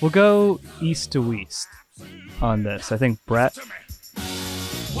 We'll go east to west on this. I think Brett.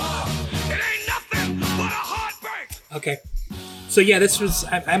 Okay. So yeah, this was.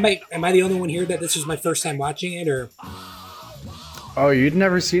 Am I the only one here that this was my first time watching it, or? Oh, you'd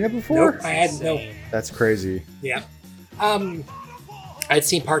never seen it before? Nope, I hadn't. No. That's crazy. Yeah. I'd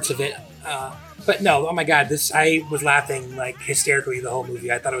seen parts of it. But no, oh my God, I was laughing hysterically the whole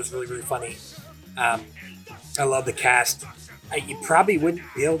movie. I thought it was really, really funny. I love the cast. You probably wouldn't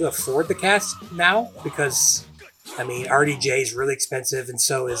be able to afford the cast now because, RDJ is really expensive, and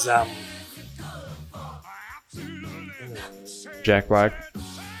so is Jack Black.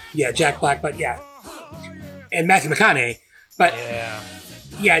 Yeah, Jack Black, but yeah. And Matthew McConaughey. But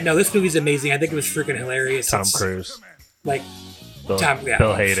yeah, no, this movie's amazing. I think it was freaking hilarious. Tom Cruise. Like Bill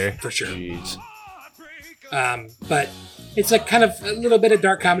Bill Hader. For sure. But it's like kind of a little bit of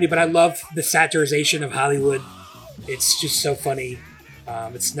dark comedy, but I love the satirization of Hollywood. It's just so funny.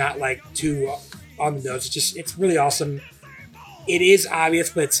 It's not like too on the nose. It's really awesome. It is obvious,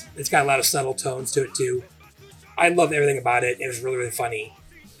 but it's got a lot of subtle tones to it too. I loved everything about it. It was really, really funny.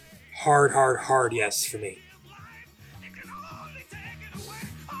 Hard yes for me.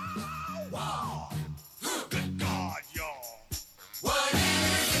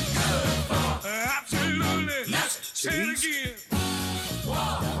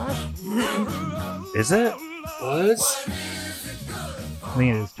 Is it? Was? I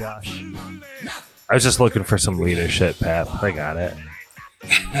think it is Josh. I was just looking for some leadership, Pap. I got it.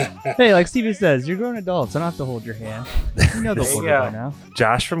 Hey, like Stevie says, you're grown adults. I don't have to hold your hand. You know the order by now.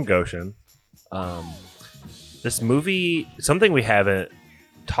 Josh from Goshen. This movie, something we haven't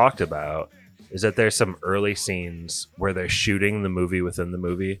talked about is that there's some early scenes where they're shooting the movie within the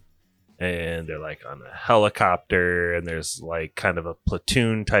movie. And they're like on a helicopter, and there's like kind of a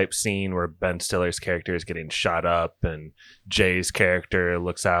platoon type scene where Ben Stiller's character is getting shot up, and Jay's character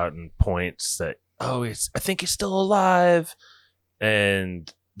looks out and points that, I think he's still alive.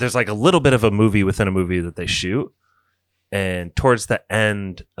 And there's like a little bit of a movie within a movie that they shoot. And towards the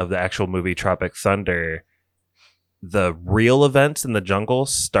end of the actual movie, Tropic Thunder, the real events in the jungle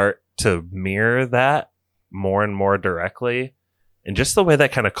start to mirror that more and more directly. And just the way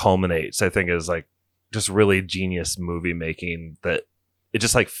that kind of culminates, I think, is like just really genius movie making, that it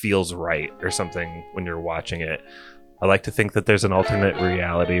just like feels right or something when you're watching it. I like to think that there's an alternate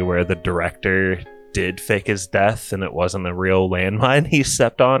reality where the director did fake his death and it wasn't a real landmine he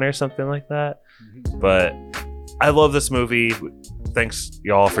stepped on or something like that. But I love this movie. Thanks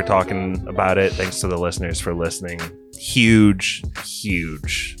y'all for talking about it. Thanks to the listeners for listening. Huge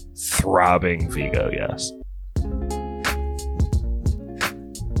throbbing Vigo, yes.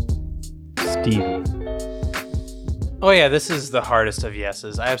 Stevie. Oh yeah, this is the hardest of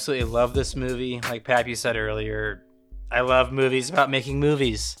yeses. I absolutely love this movie. Like Pappy said earlier, I love movies about making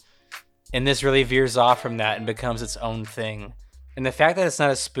movies. And this really veers off from that and becomes its own thing. And the fact that it's not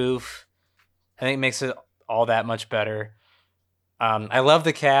a spoof, I think makes it all that much better. I love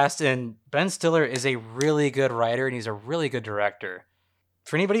the cast, and Ben Stiller is a really good writer, and he's a really good director.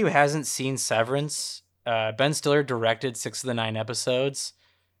 For anybody who hasn't seen Severance, Ben Stiller directed 6 of the 9 episodes.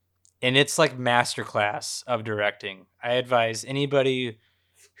 And it's like masterclass of directing. I advise anybody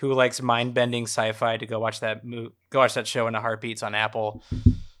who likes mind-bending sci-fi to go watch that show in a heartbeat. It's on Apple.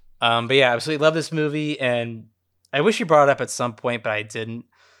 But yeah, I absolutely love this movie, and I wish you brought it up at some point, but I didn't.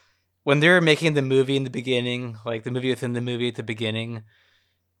 When they were making the movie in the beginning, like the movie within the movie at the beginning,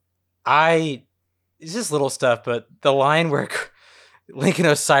 it's just little stuff, but the line where Lincoln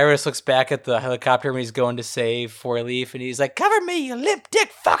Osiris looks back at the helicopter when he's going to save Four Leaf, and he's like, "Cover me, you limp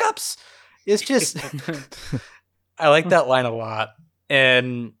dick fuck-ups!" It's just... I like that line a lot.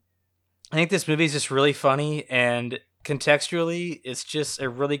 And I think this movie is just really funny, and contextually, it's just a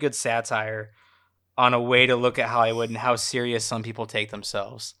really good satire on a way to look at Hollywood and how serious some people take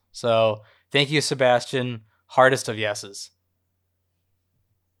themselves. So, thank you, Sebastian. Hardest of yeses.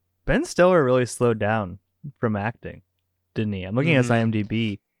 Ben Stiller really slowed down from acting, didn't he? I'm looking at his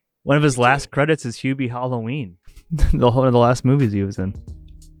IMDb. One of his last credits is Hubie Halloween. One of the last movies he was in.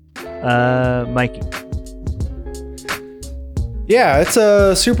 Mikey. Yeah, it's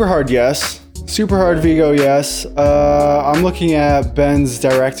a super hard yes. Super hard Vigo yes. I'm looking at Ben's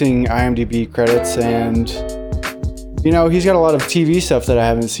directing IMDb credits, and he's got a lot of TV stuff that I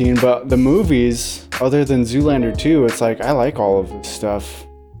haven't seen, but the movies, other than Zoolander 2, it's like I like all of this stuff.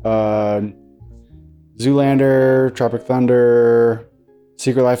 Zoolander, Tropic Thunder,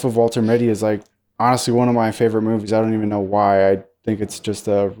 Secret Life of Walter Mitty is like honestly one of my favorite movies. I don't even know why. I think it's just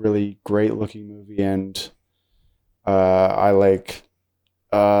a really great looking movie, and I like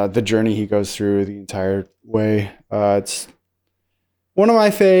the journey he goes through the entire way. It's one of my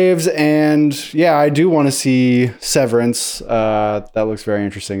faves, and yeah, I do want to see Severance. That looks very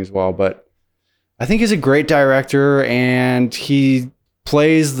interesting as well, but I think he's a great director, and he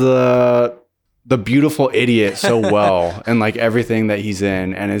plays the beautiful idiot so well and like everything that he's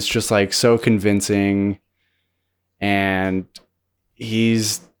in, and it's just like so convincing, and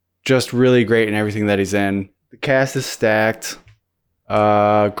he's just really great in everything that he's in. The cast is stacked.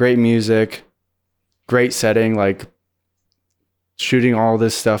 Great music, great setting, like shooting all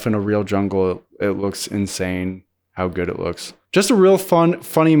this stuff in a real jungle. It looks insane how good it looks. Just a real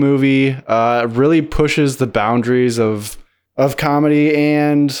funny movie. Really pushes the boundaries of of comedy,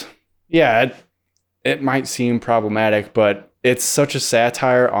 and yeah, it might seem problematic, but it's such a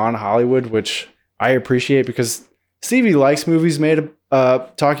satire on Hollywood, which I appreciate because Stevie likes movies made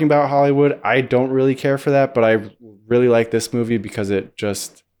talking about Hollywood. I don't really care for that, but I really like this movie because it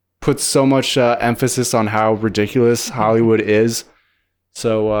just puts so much emphasis on how ridiculous Hollywood is.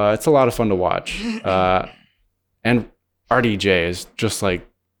 So it's a lot of fun to watch. And RDJ is just like,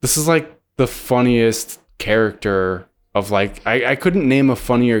 this is like the funniest character of like, I couldn't name a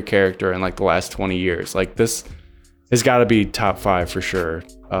funnier character in like the last 20 years. Like this has got to be top 5 for sure.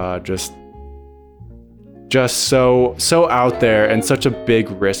 Just so out there and such a big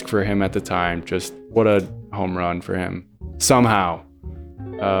risk for him at the time. Just what a home run for him somehow.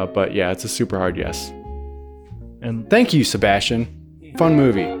 But yeah, it's a super hard yes. And thank you, Sebastian. Fun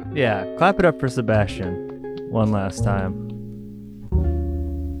movie. Yeah, clap it up for Sebastian one last time.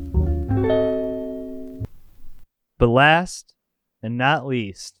 But last and not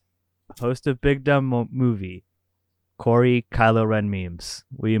least, host of Big Dumb Movie, Corey Kylo Ren Memes.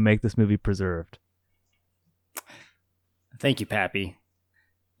 Will you make this movie preserved? Thank you, Pappy.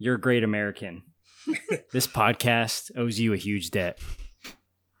 You're a great American. This podcast owes you a huge debt.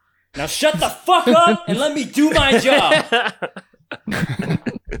 Now shut the fuck up and let me do my job.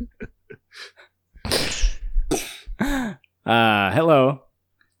 Hello.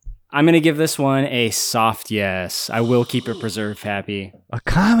 I'm going to give this one a soft yes. I will keep it preserved, Pappy. A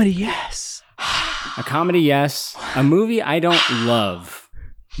comedy yes. A comedy yes. A movie I don't love,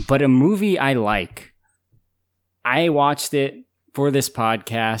 but a movie I like. I watched it for this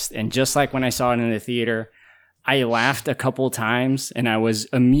podcast, and just like when I saw it in the theater, I laughed a couple times, and I was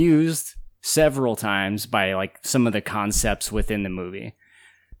amused several times by like some of the concepts within the movie.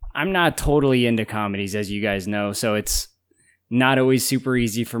 I'm not totally into comedies, as you guys know, so it's not always super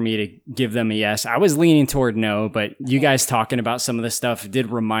easy for me to give them a yes. I was leaning toward no, but you guys talking about some of the stuff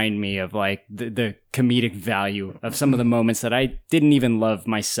did remind me of like the comedic value of some of the moments that I didn't even love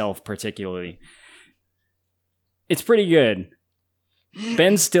myself particularly. It's pretty good.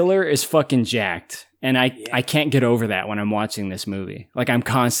 Ben Stiller is fucking jacked. And I can't get over that when I'm watching this movie. Like, I'm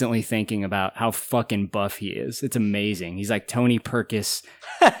constantly thinking about how fucking buff he is. It's amazing. He's like Tony Perkis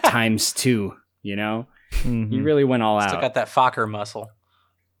times 2, you know? Mm-hmm. He really went all out. Still got that Fokker muscle.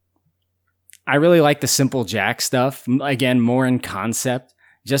 I really like the Simple Jack stuff. Again, more in concept.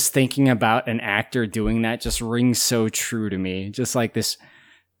 Just thinking about an actor doing that just rings so true to me. Just like this,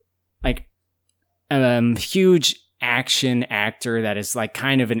 like, huge action actor that is like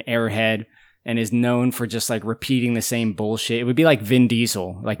kind of an airhead and is known for just like repeating the same bullshit. It would be like Vin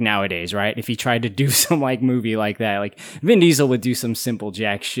Diesel, like nowadays, right? If he tried to do some like movie like that, like Vin Diesel would do some Simple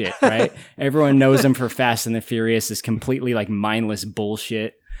Jack shit, right? Everyone knows him for Fast and the Furious, is completely like mindless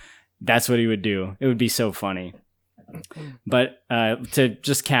bullshit. That's what he would do. It would be so funny. But to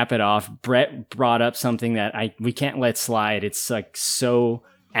just cap it off, Brett brought up something that we can't let slide. It's like so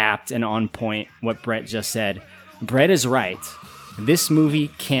apt and on point what Brett just said. Brett is right. This movie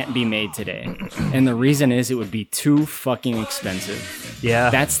can't be made today. And the reason is it would be too fucking expensive. Yeah.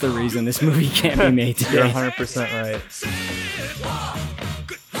 That's the reason this movie can't be made today. You're 100% right.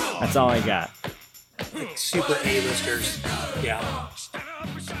 That's all I got. Like super A-listers. Yeah.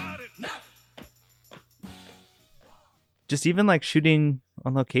 Just even like shooting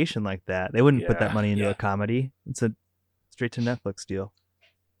on location like that, they wouldn't put that money into a comedy. It's a straight to Netflix deal.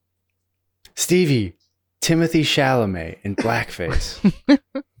 Stevie, Timothy Chalamet in blackface.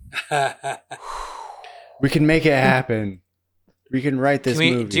 We can make it happen. We can write this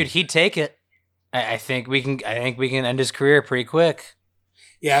movie. Dude, he'd take it. I think we can end his career pretty quick.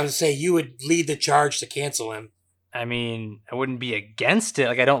 Yeah, I would say you would lead the charge to cancel him. I mean, I wouldn't be against it.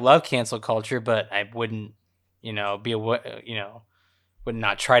 Like, I don't love cancel culture, but I wouldn't, would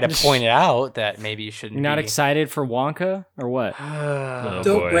not try to point it out that maybe you shouldn't. You're not excited for Wonka or what?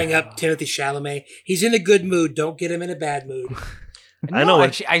 Don't bring up Timothy Chalamet. He's in a good mood. Don't get him in a bad mood. I know.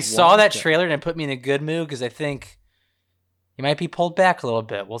 Actually, I saw that trailer and it put me in a good mood because I think he might be pulled back a little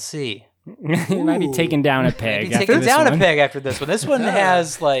bit. We'll see. He might be taken down a peg. A peg after this one. This one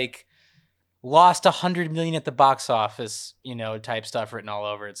has like lost $100 million at the box office, type stuff written all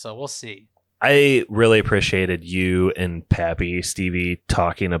over it. So we'll see. I really appreciated you and Pappy, Stevie,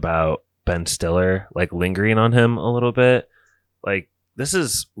 talking about Ben Stiller, like lingering on him a little bit. Like, this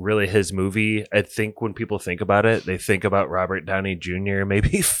is really his movie. I think when people think about it, they think about Robert Downey Jr.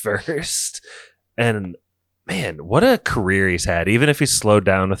 maybe first. And man, what a career he's had. Even if he's slowed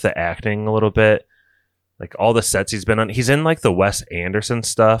down with the acting a little bit, like all the sets he's been on, he's in like the Wes Anderson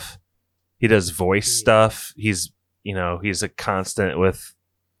stuff. He does voice stuff. He's a constant with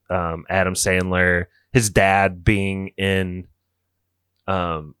Adam Sandler, his dad being in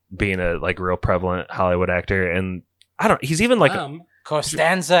being a like real prevalent Hollywood actor, and I don't. He's even like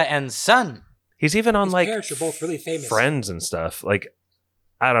Costanza and Son. He's even on His like parents are both really famous. Friends and stuff. Like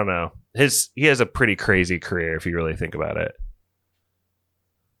I don't know. He has a pretty crazy career if you really think about it.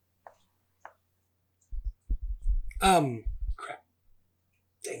 Crap.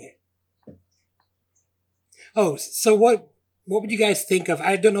 Dang it. Oh, so what would you guys think of?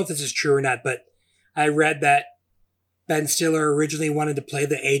 I don't know if this is true or not, but I read that Ben Stiller originally wanted to play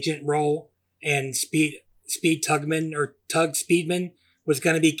the agent role, and Speed Tugman or Tug Speedman was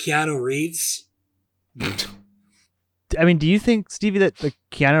going to be Keanu Reeves. I mean, do you think, Stevie, that the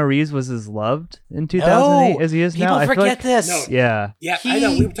Keanu Reeves was as loved in 2008 as he is now? People forget this. No. Yeah. Yeah, I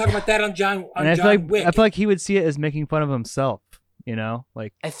know. We were talking about that on John Wick. I feel like he would see it as making fun of himself. You know,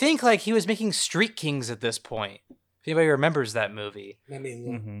 like I think like he was making Street Kings at this point. If anybody remembers that movie. I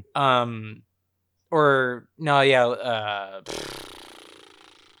mean, or no, yeah.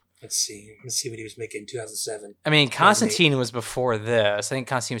 Let's see what he was making in 2007. I mean, Constantine was before this. I think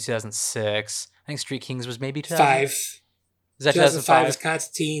Constantine was 2006. I think Street Kings was maybe 2005. Is that 2005 was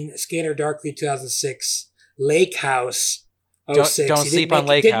Constantine, Scanner Darkly 2006, Lake House 06. Don't sleep on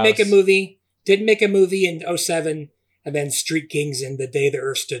Lake House. Didn't make a movie in 07, and then Street Kings and The Day the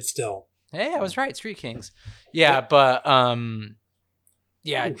Earth Stood Still. Hey, I was right, Street Kings. Yeah, but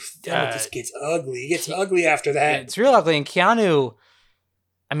yeah, Oof, it just gets ugly. It gets ugly after that. Yeah, it's real ugly. And Keanu,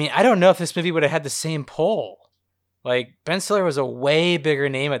 I mean, I don't know if this movie would have had the same pull. Like, Ben Stiller was a way bigger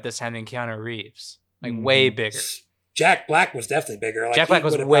name at this time than Keanu Reeves. Like, way bigger. Jack Black was definitely bigger. Like, Jack Black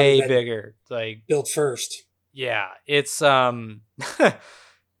was way bigger. Like, built first. Yeah, it's this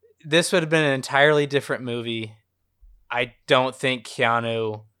would have been an entirely different movie. I don't think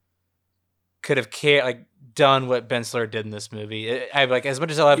Keanu could have done what Ben Stiller did in this movie. I like, as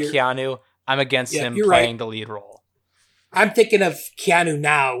much as I love Keanu, I'm against him playing the lead role. I'm thinking of Keanu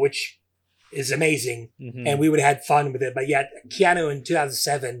now, which is amazing, and we would have had fun with it. But yeah, Keanu in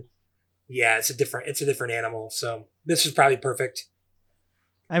 2007, yeah, it's a different animal. So this is probably perfect.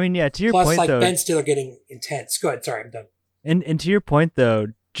 I mean, yeah, to your Plus, point, like, though, Ben Stiller getting intense. Go ahead. Sorry, I'm done. And to your point, though,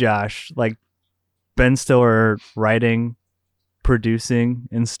 Josh, like Ben Stiller writing, producing,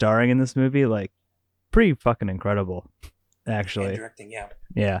 and starring in this movie, like, pretty fucking incredible, actually. And directing, yeah.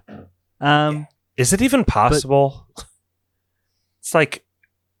 Yeah. Is it even possible? It's like,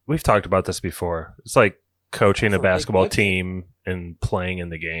 we've talked about this before. It's like coaching a basketball team and playing in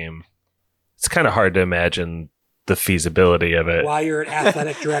the game. It's kind of hard to imagine the feasibility of it. While you're an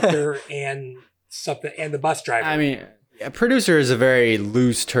athletic director and something, and the bus driver. I mean, a producer is a very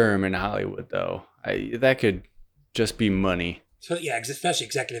loose term in Hollywood, though. That could just be money. So yeah, especially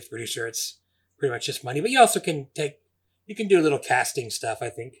executive producer, it's pretty much just money. But you also can do a little casting stuff, I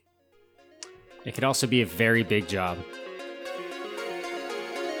think. It could also be a very big job.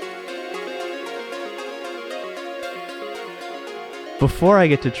 Before I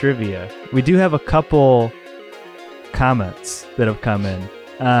get to trivia, we do have a couple comments that have come in.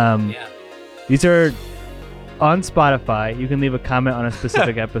 These are on Spotify. You can leave a comment on a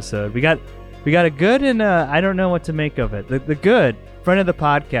specific episode. We got a good and I don't know what to make of it. The good friend of the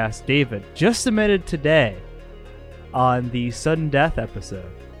podcast, David, just submitted today on the sudden death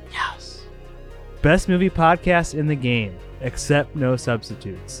episode. Yes. Best movie podcast in the game, except no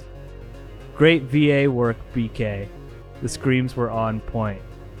substitutes. Great VA work, BK. The screams were on point.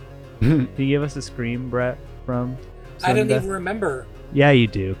 Can you give us a scream, Brett, from I don't Death? even remember. Yeah, you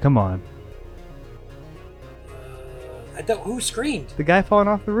do. Come on. I don't. Who screamed? The guy falling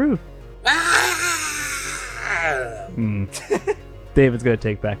off the roof. David's going to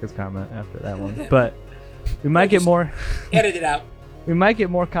take back his comment after that one. But we might get more. Edit it out. We might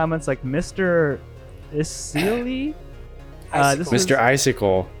get more comments like Mr. Isili. Mr.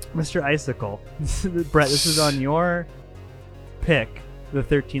 Icicle. Mr. Icicle. Brett, this is on your pick, The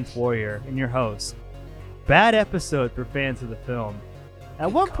 13th Warrior, and your host. Bad episode for fans of the film.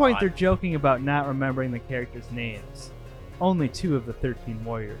 At one point, they're joking about not remembering the characters' names. Only 2 of the 13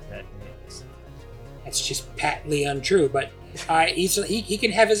 warriors had names. That's just patently untrue, but he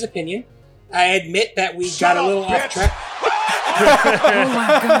can have his opinion. I admit that we got a little off track. Oh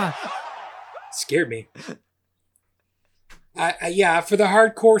my god. Scared me. Yeah, for the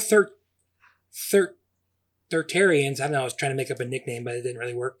hardcore Thirtarians, I don't know, I was trying to make up a nickname, but it didn't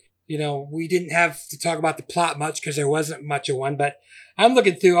really work. You know, we didn't have to talk about the plot much because there wasn't much of one, but I'm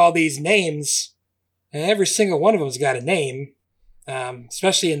looking through all these names, and every single one of them's got a name,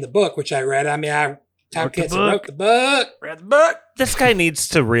 especially in the book, which I read. I mean, Tom Kitson wrote the book. Read the book. This guy needs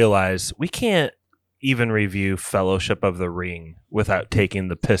to realize we can't even review Fellowship of the Ring without taking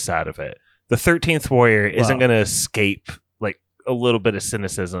the piss out of it. The 13th Warrior isn't going to escape, like, a little bit of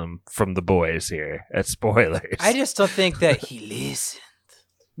cynicism from the boys here at Spoilers. I just don't think that he listened.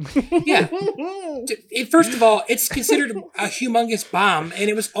 Yeah. First of all, it's considered a humongous bomb, and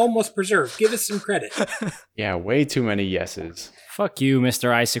it was almost preserved. Give us some credit. Yeah, way too many yeses. Fuck you,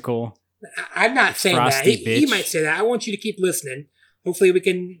 Mr. Icicle. I'm not saying Frosty that. He bitch. might say that. I want you to keep listening. Hopefully, we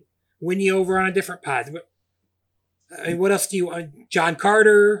can win you over on a different pod. I mean, what else do you want? John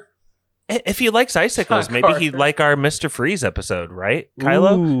Carter. If he likes icicles, maybe he'd like our Mr. Freeze episode, right,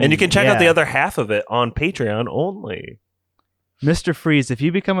 Kylo? Ooh, and you can check out the yeah. other half of it on Patreon only. Mr. Freeze, if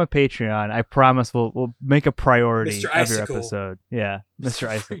you become a Patreon, I promise we'll make a priority Mr. of your Icicle. episode. Yeah, Mr.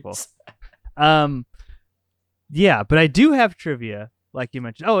 Icicle. Yeah, but I do have trivia, like you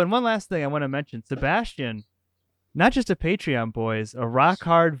mentioned. Oh, and one last thing I want to mention: Sebastian, not just a Patreon, boys, a rock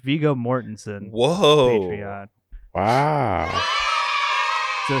hard Viggo Mortensen. Whoa! Patreon. Wow.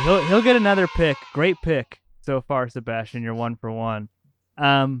 So he'll get another pick. Great pick so far, Sebastian. You're 1 for 1.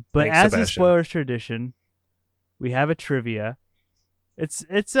 But Thanks, as Sebastian. is Spoilers tradition, we have a trivia. It's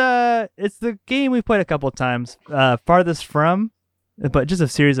the game we played a couple times. Farthest from, but just a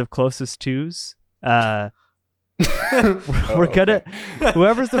series of closest twos. We're gonna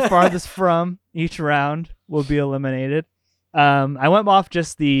whoever's the farthest from each round will be eliminated. I went off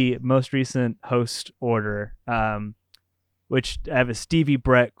just the most recent host order, which I have a Stevie,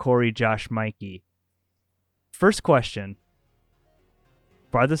 Brett, Corey, Josh, Mikey. First question.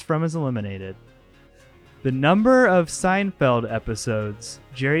 Farthest from is eliminated. The number of Seinfeld episodes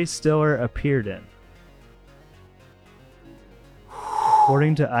Jerry Stiller appeared in,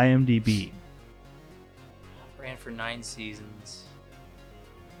 according to IMDb. Ran for 9 seasons.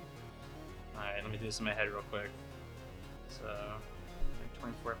 Alright, let me do this in my head real quick. So,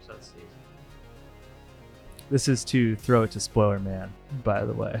 24 episode season. This is to throw it to Spoiler Man, by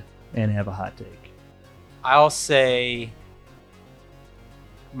the way, and have a hot take. I'll say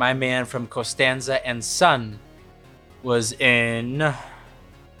my man from Costanza and Son was in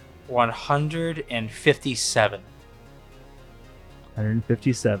 157.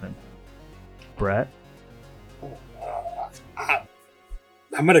 157. Brett?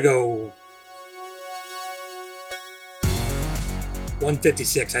 I'm going to go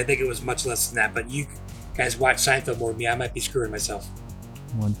 156. I think it was much less than that, but you guys watch Seinfeld more than me. I might be screwing myself.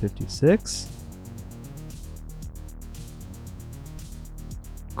 156.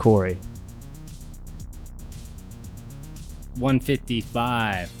 Corey?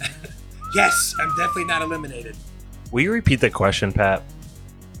 155. Yes, I'm definitely not eliminated. Will you repeat the question, Pat?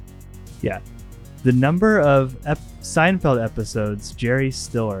 Yeah. The number of Seinfeld episodes Jerry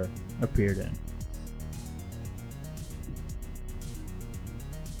Stiller appeared in.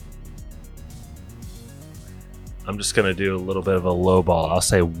 I'm just going to do a little bit of a low ball. I'll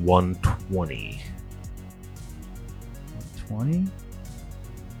say 120. 120?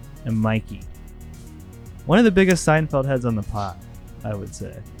 And Mikey. One of the biggest Seinfeld heads on the pod, I would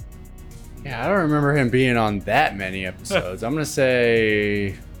say. Yeah, I don't remember him being on that many episodes. I'm going to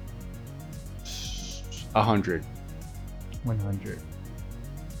say 100. 100.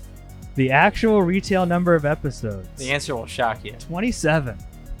 The actual retail number of episodes. The answer will shock you. 27.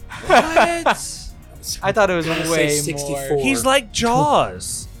 What? I thought it was I'm gonna way say 64. more. He's like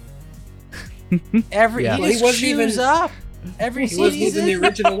Jaws. Every Yeah. he Well, he just wasn't chews even- up every He wasn't even the season.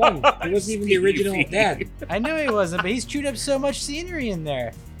 original one. He wasn't even the original dad. I knew he wasn't, but he's chewed up so much scenery in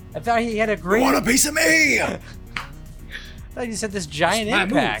there. I thought he had a great. Want a piece of me? I thought he just had this giant My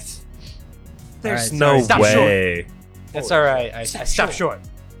impact. moves. There's All right, no sorry. Stop way. That's all right. I stopped short.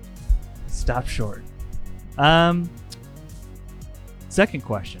 Stop short. Second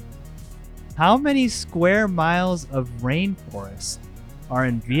question. How many square miles of rainforest are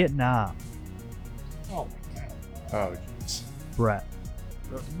in Vietnam? Oh my god. Oh, jeez. Brett?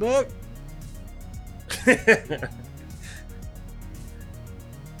 Book.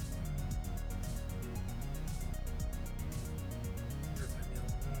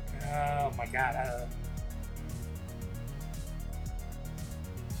 Oh my god.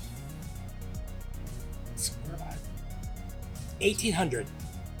 1800.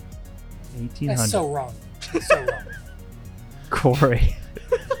 1800. That's so wrong. That's so wrong. Corey.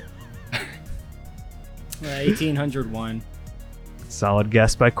 1801. Solid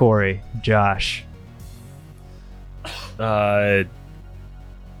guess by Corey. Josh.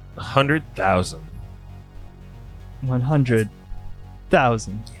 100,000.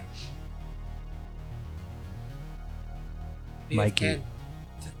 100,000. Mikey.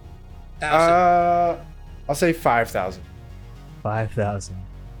 10,000. I'll say 5,000. 5,000.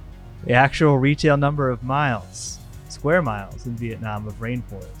 The actual retail number of miles, square miles in Vietnam of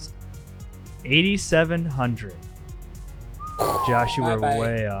rainforest, 8,700. Josh, you were Bye-bye.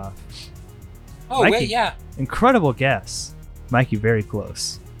 way off. Oh, Mikey, wait, yeah. Incredible guess. Mikey, very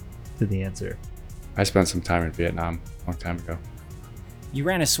close to the answer. I spent some time in Vietnam a long time ago. You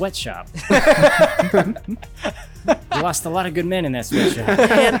ran a sweatshop. You lost a lot of good men in that sweatshop.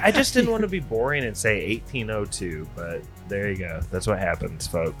 Man, I just didn't want to be boring and say 1802, but there you go. That's what happens,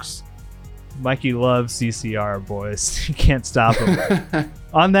 folks. Mikey loves CCR, boys. You can't stop him.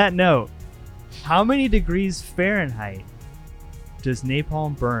 On that note, how many degrees Fahrenheit does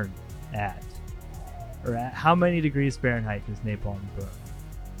napalm burn at? Or at how many degrees Fahrenheit does napalm burn?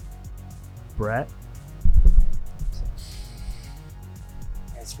 Brett?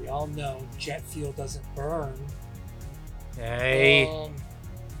 As we all know, jet fuel doesn't burn. Hey.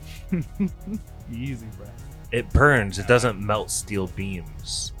 Easy, Brett. It burns. It doesn't melt steel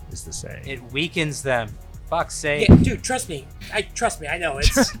beams, is the saying. It weakens them. Fuck's sake. Yeah, dude, trust me. I know.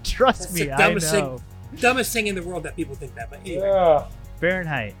 It's Trust me, the I dumbest know. dumbest thing in the world that people think that. But anyway,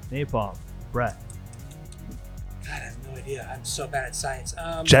 Fahrenheit, napalm, Brett. God, I have no idea. I'm so bad at science.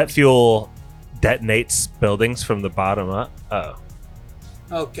 Jet fuel detonates buildings from the bottom up. Oh.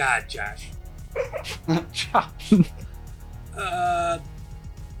 Oh God, Josh. Josh.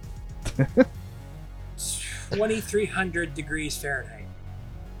 2,300 degrees Fahrenheit.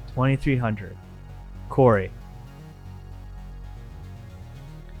 2,300. Corey.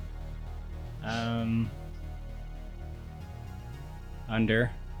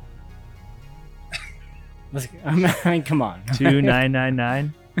 Under. I mean, come on.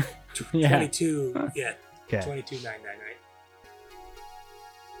 2,999. Yeah. 22. Yeah. Okay. 22,999.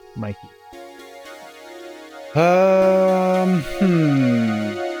 Mikey.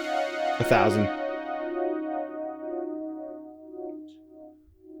 1,000.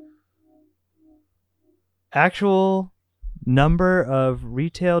 Actual number of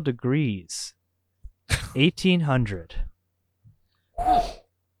retail degrees 1,800. Oh,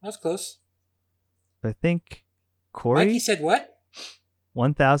 that's close. I think Corey Mikey said what?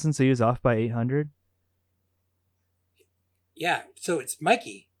 1,000, so he was off by 800. Yeah, so it's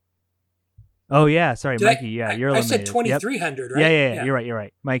Mikey. Oh yeah, sorry, Did Mikey. Yeah, you're I eliminated. said 2,300, right? Yeah, you're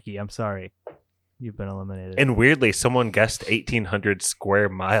right. Mikey, I'm sorry. You've been eliminated. And weirdly, someone guessed 1,800 square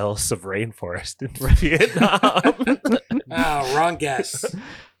miles of rainforest in Vietnam. Oh, wrong guess.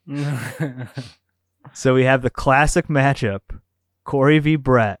 So we have the classic matchup, Corey v.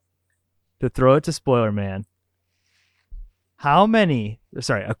 Brett. To throw it to Spoiler Man.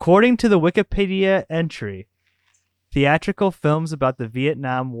 According to the Wikipedia entry, theatrical films about the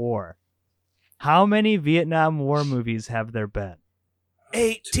Vietnam War. How many Vietnam War movies have there been?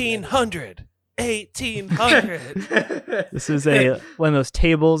 1,800. 1,800. This is one of those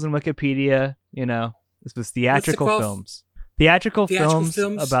tables in Wikipedia, you know. This was theatrical films. Theatrical films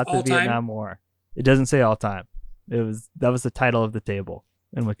about the Vietnam War. It doesn't say all time. That was the title of the table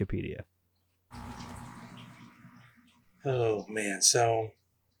in Wikipedia. Oh man, so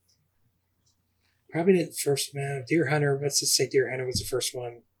probably the first man. Deer Hunter. Let's just say Deer Hunter was the first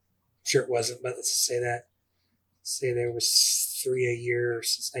one. I'm sure it wasn't, but let's just say that. Let's say there was 3 a year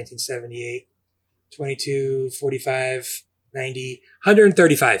since 1978. 22, 45, 90,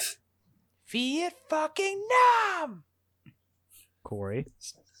 135. Viet fucking Nam. Corey.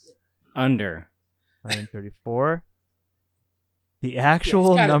 Under. 134. The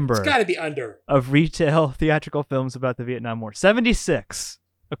actual number It's got to be under. of retail theatrical films about the Vietnam War. 76,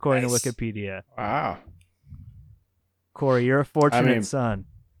 according Nice. to Wikipedia. Wow. Corey, you're a fortunate son.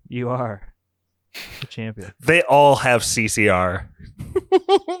 You are the champion. They all have CCR.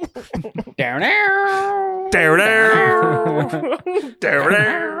 Down there. Down there. Down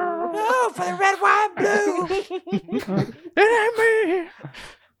there. Oh, for the red, white, blue.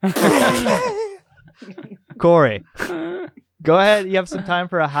 Corey, go ahead. You have some time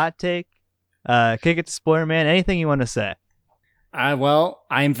for a hot take. Kick it to Spoiler Man. Anything you want to say? Well,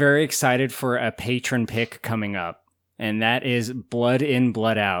 I'm very excited for a patron pick coming up, and that is Blood In,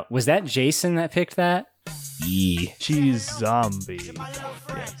 Blood Out. Was that Jason that picked that? Cheese Zombie.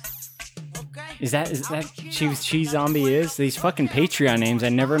 Yes. Is that Cheese Zombie is? These fucking Patreon names, I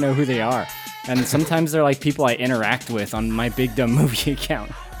never know who they are. And sometimes they're like people I interact with on my Big Dumb Movie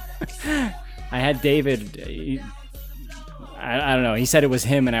account. I had David, I don't know, he said it was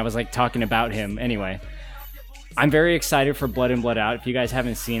him and I was like talking about him. Anyway, I'm very excited for Blood In, Blood Out. If you guys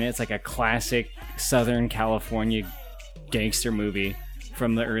haven't seen it, it's like a classic Southern California gangster movie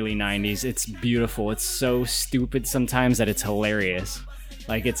from the early 90s. It's beautiful. It's so stupid sometimes that it's hilarious.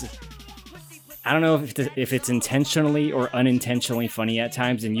 Like I don't know if it's intentionally or unintentionally funny at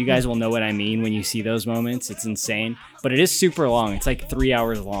times, and you guys will know what I mean when you see those moments. It's insane, but it is super long. It's like 3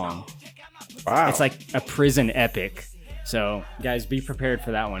 hours long. Wow. It's like a prison epic. So, guys, be prepared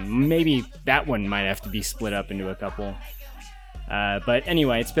for that one. Maybe that one might have to be split up into a couple. But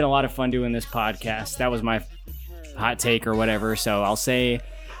anyway, it's been a lot of fun doing this podcast. That was my hot take or whatever. So I'll say,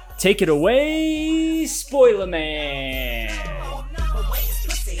 take it away, Spoiler Man.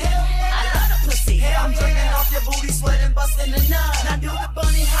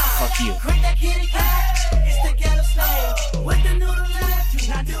 Fuck you.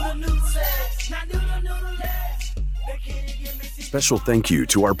 Special thank you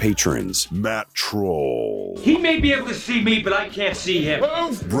to our patrons, Matt Troll, He may be able to see me, but I can't see him.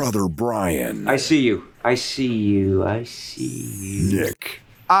 Brother Brian, I see you. I see you. I see you. Nick,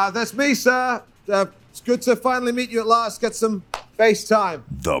 That's me, sir. It's good to finally meet you at last. Get some FaceTime.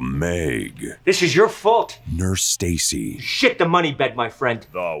 The Meg, This is your fault. Nurse Stacy, Shit the money bed, my friend.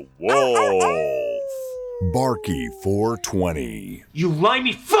 The Wolf, Barky 420, You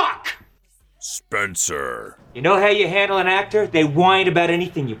limey fuck! Spencer, You know how you handle an actor? They whine about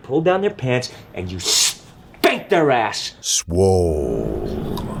anything. You pull down their pants and you spank their ass. Swole,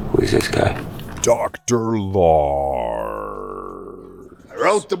 Who is this guy? Dr. Lar, I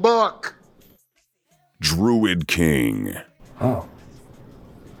wrote the book. Druid King, Oh.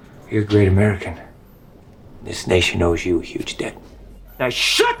 You're a great American. This nation owes you a huge debt. Now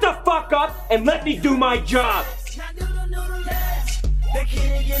shut the fuck up and let me do my job!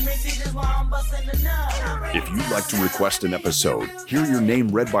 If you'd like to request an episode, hear your name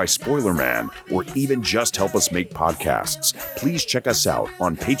read by Spoiler Man, or even just help us make podcasts, please check us out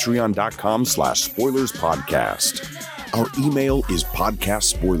on patreon.com/spoilerspodcast. Our email is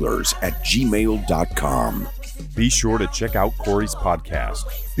podcastspoilers@gmail.com. Be sure to check out Corey's podcast,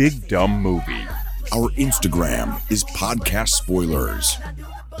 Big Dumb Movie. Our Instagram is Podcast Spoilers.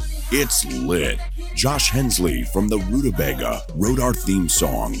 It's lit. Josh Hensley from the Rutabaga wrote our theme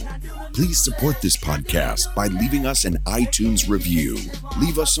song. Please support this podcast by leaving us an iTunes review.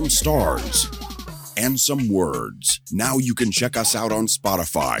 Leave us some stars and some words. Now you can check us out on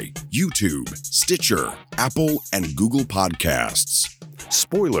Spotify, YouTube, Stitcher, Apple, and Google Podcasts.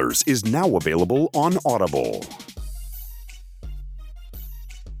 Spoilers is now available on Audible.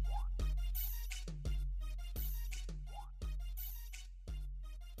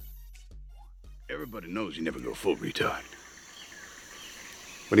 Everybody knows you never go full retard.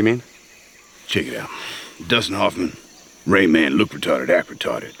 What do you mean? Check it out. Dustin Hoffman, Rain Man, look retarded, act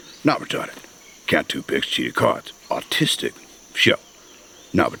retarded, not retarded. Count two picks, cheated cards. Autistic, sure,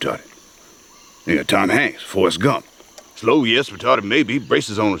 not retarded. You got Tom Hanks, Forrest Gump. Slow, yes, retarded maybe,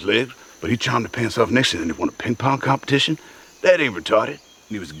 braces on his legs, but he charmed the pants off next to him and he won a ping pong competition. That ain't retarded.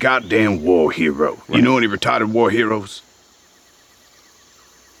 He was a goddamn war hero. Right. You know any retarded war heroes?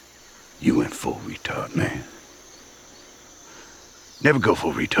 You went full retard, man. Never go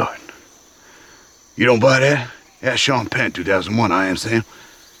full retard. You don't buy that? Ask Sean Penn, 2001, I Am Sam.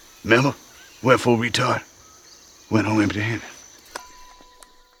 Remember? Went full retard. Went home empty-handed.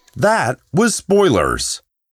 That was Spoilers.